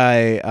Dakota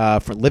guy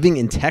for living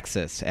in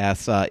Texas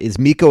asks, is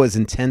Mikko as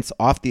intense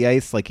off the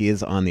ice like he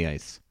is on the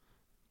ice?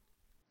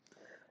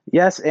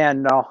 Yes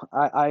and no.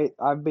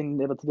 I've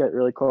been able to get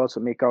really close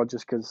with Mikko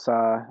just because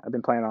I've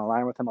been playing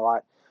online with him a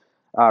lot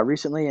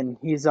recently, and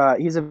he's a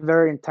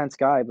very intense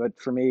guy. But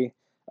for me,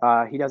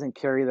 he doesn't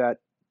carry that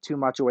too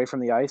much away from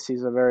the ice.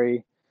 He's a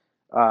very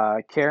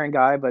caring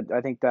guy, but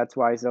I think that's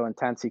why he's so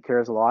intense. He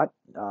cares a lot,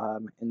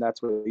 and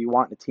that's what you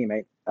want in a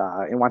teammate.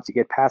 And once you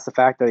get past the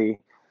fact that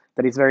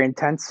he's very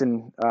intense,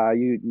 and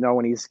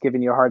when he's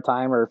giving you a hard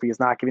time, or if he's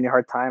not giving you a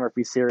hard time, or if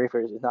he's serious,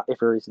 or if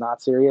he's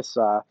not serious.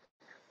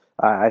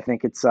 I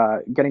think it's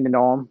getting to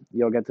know him.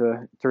 You'll get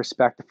to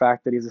respect the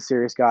fact that he's a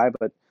serious guy,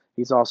 but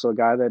he's also a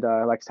guy that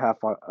likes to have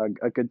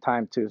a good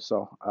time too.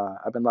 So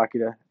I've been lucky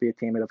to be a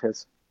teammate of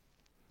his.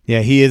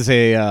 Yeah, he is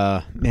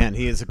a man.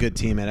 He is a good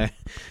teammate.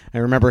 I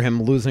remember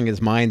him losing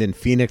his mind in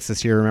Phoenix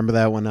this year. Remember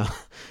that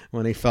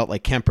when he felt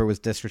like Kemper was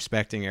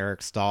disrespecting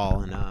Eric Stahl,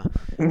 and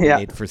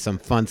made for some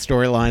fun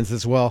storylines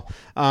as well.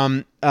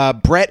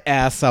 Brett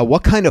asks,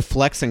 what kind of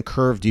flex and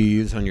curve do you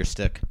use on your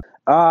stick?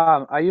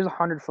 I use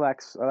 100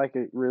 flex. I like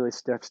a really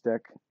stiff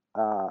stick,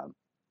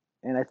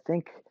 and I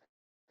think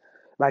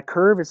my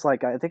curve is I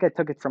think I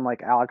took it from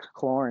Alex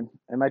Killorn.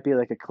 It might be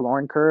like a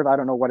Killorn curve. I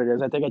don't know what it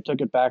is. I think I took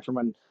it back from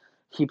when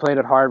he played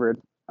at Harvard,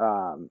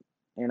 and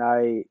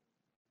I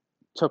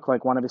took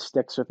one of his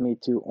sticks with me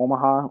to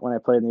Omaha when I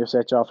played in the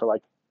USHL for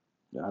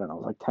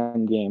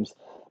 10 games.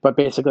 But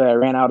basically, I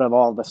ran out of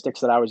all the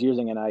sticks that I was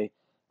using, and I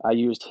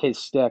used his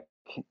stick.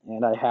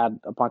 And I had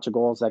a bunch of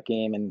goals that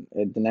game, and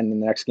then in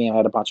the next game I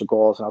had a bunch of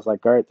goals, and I was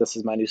like, all right, this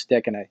is my new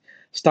stick, and I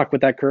stuck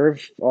with that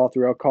curve all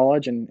throughout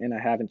college, and I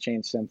haven't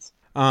changed since.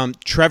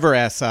 Trevor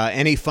asks,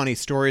 any funny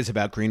stories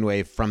about Green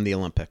Wave from the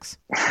Olympics?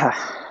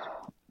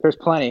 There's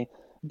plenty,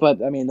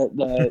 but I mean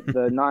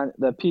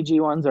the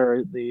PG ones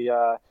are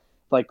the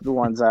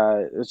ones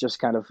it's just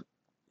kind of,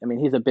 I mean,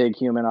 he's a big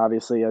human,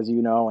 obviously, as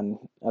you know, and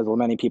as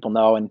many people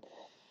know, and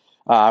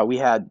we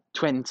had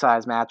twin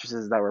size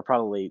mattresses that were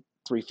probably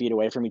 3 feet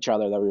away from each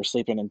other, that we were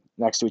sleeping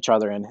next to each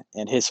other, and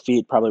his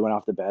feet probably went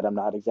off the bed. I'm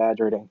not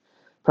exaggerating.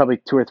 Probably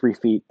 2 or 3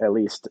 feet at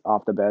least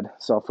off the bed.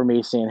 So for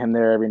me, seeing him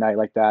there every night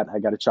like that, I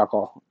got a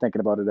chuckle thinking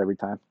about it every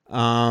time.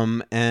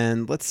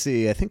 And let's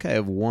see. I think I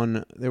have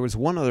one. There was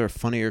one other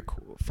funny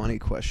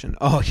question.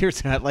 Oh,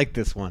 I like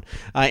this one.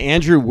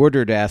 Andrew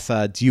Woodard asks,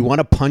 do you want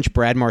to punch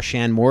Brad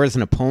Marchand more as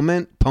an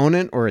opponent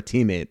or a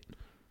teammate?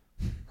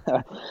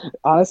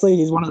 Honestly,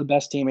 he's one of the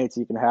best teammates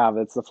you can have.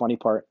 That's the funny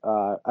part.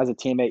 As a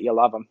teammate, you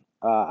love him.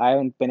 I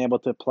haven't been able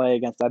to play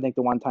against. I think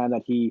the one time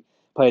that he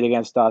played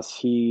against us,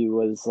 he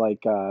was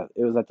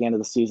it was at the end of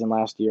the season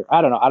last year.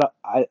 I don't know.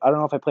 I don't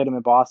know if I played him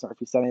in Boston or if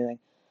he said anything,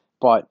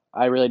 but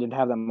I really didn't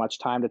have that much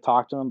time to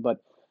talk to him. But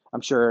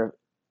I'm sure,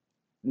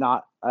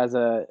 not as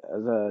a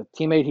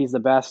teammate, he's the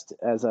best.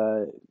 As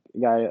a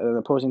guy, an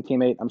opposing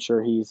teammate, I'm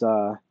sure he's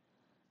a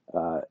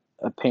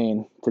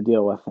pain to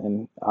deal with,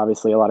 and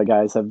obviously a lot of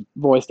guys have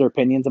voiced their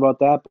opinions about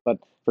that. But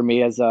for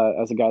me, as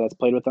a guy that's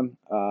played with him,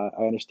 I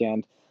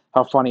understand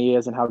how funny he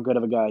is and how good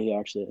of a guy he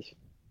actually is.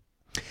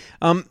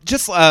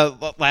 Just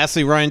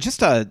lastly, Ryan,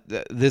 just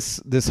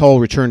this whole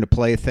return to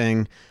play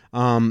thing.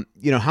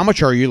 How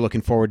much are you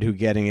looking forward to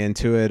getting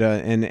into it?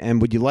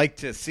 And would you like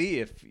to see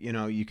if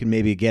you can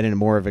maybe get into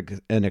more of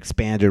an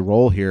expanded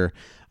role here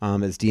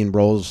as Dean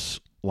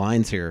rolls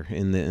lines here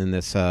in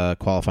this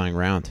qualifying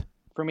round?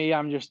 For me,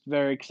 I'm just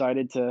very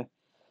excited to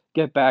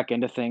get back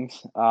into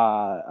things.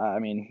 I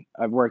mean,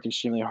 I've worked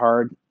extremely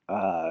hard,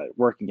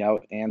 working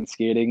out and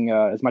skating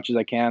as much as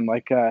I can.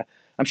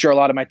 I'm sure a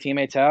lot of my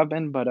teammates have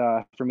been, but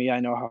for me, I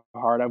know how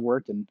hard I've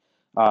worked, and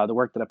the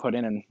work that I put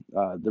in, and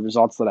the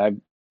results that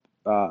I've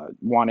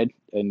wanted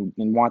and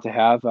want to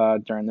have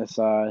during this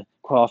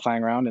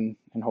qualifying round,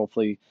 and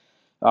hopefully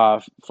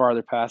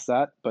farther past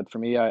that. But for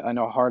me, I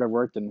know how hard I've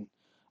worked, and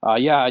I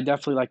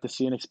definitely like to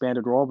see an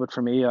expanded role. But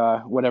for me,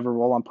 whatever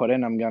role I'm put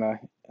in, I'm gonna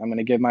I'm going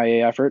to give my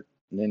A effort,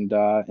 and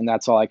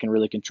that's all I can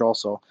really control.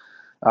 So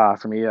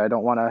for me, I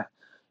don't want to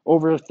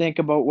overthink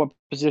about what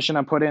position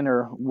I'm put in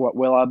or what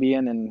will I'll be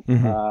in. And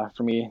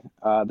for me,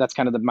 that's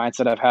kind of the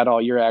mindset I've had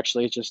all year,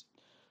 actually. It's just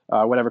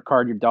whatever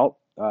card you're dealt,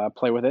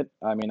 play with it.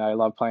 I mean, I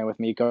love playing with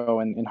Mikko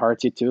and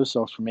Hartsey too.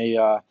 So for me,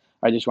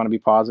 I just want to be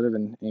positive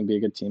and be a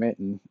good teammate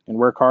and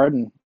work hard.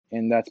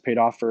 And that's paid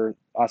off for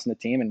us and the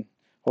team. And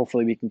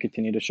hopefully we can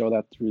continue to show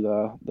that through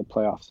the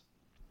playoffs.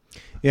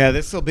 Yeah,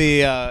 this will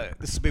be one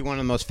of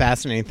the most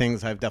fascinating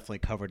things I've definitely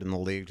covered in the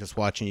league. Just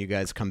watching you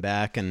guys come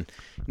back, and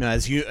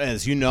as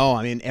you know,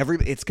 I mean,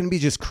 it's going to be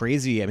just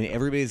crazy. I mean,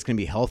 everybody's going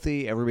to be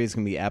healthy. Everybody's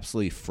going to be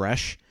absolutely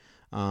fresh.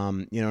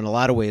 In a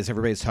lot of ways,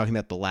 everybody's talking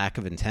about the lack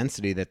of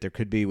intensity that there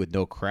could be with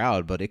no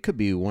crowd, but it could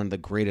be one of the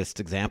greatest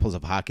examples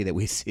of hockey that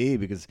we see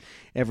because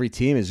every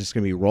team is just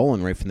going to be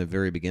rolling right from the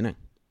very beginning.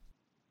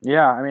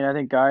 Yeah, I mean, I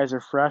think guys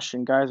are fresh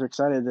and guys are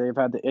excited. They've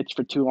had the itch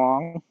for too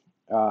long.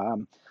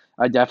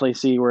 I definitely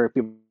see where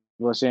people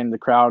are saying the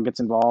crowd gets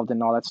involved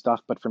and all that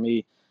stuff. But for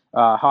me,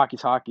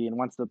 hockey's hockey. And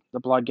once the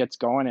blood gets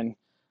going and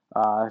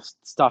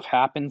stuff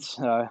happens,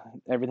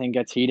 everything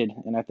gets heated.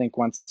 And I think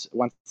once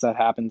that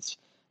happens,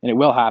 and it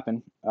will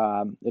happen,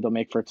 it'll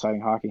make for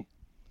exciting hockey.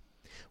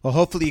 Well,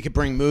 hopefully you could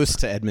bring Moose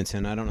to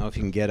Edmonton. I don't know if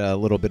you can get a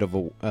little bit of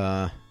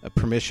a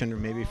permission or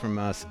maybe from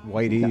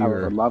Whitey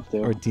would love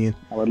to. Or Dean.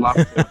 I would love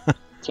to.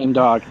 Team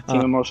dog,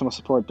 team emotional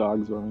support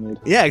dog is what we need.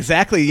 Yeah,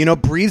 exactly.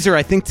 Breezer,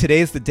 I think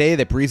today's the day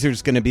that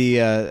Breezer's going to be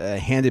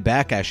handed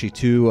back actually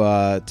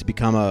to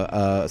become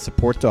a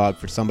support dog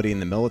for somebody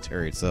in the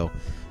military. So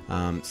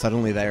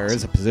suddenly there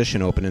is a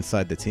position open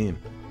inside the team.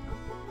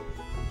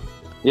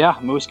 Yeah,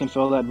 Moose can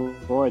fill that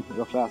void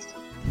real fast.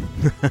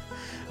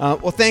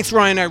 Well, thanks,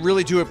 Ryan. I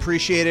really do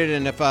appreciate it.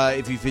 And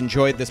if you've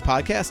enjoyed this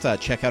podcast,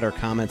 check out our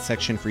comments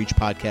section for each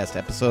podcast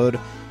episode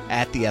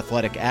at the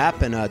Athletic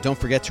app. And don't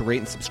forget to rate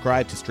and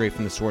subscribe to Straight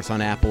from the Source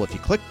on Apple. If you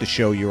click the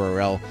show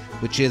URL,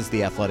 which is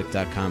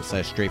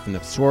theathletic.com/straight from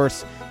the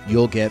source,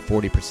 you'll get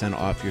 40%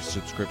 off your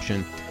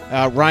subscription.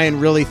 Ryan,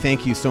 really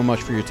thank you so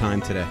much for your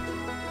time today.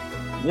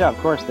 Yeah, of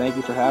course. Thank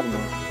you for having me.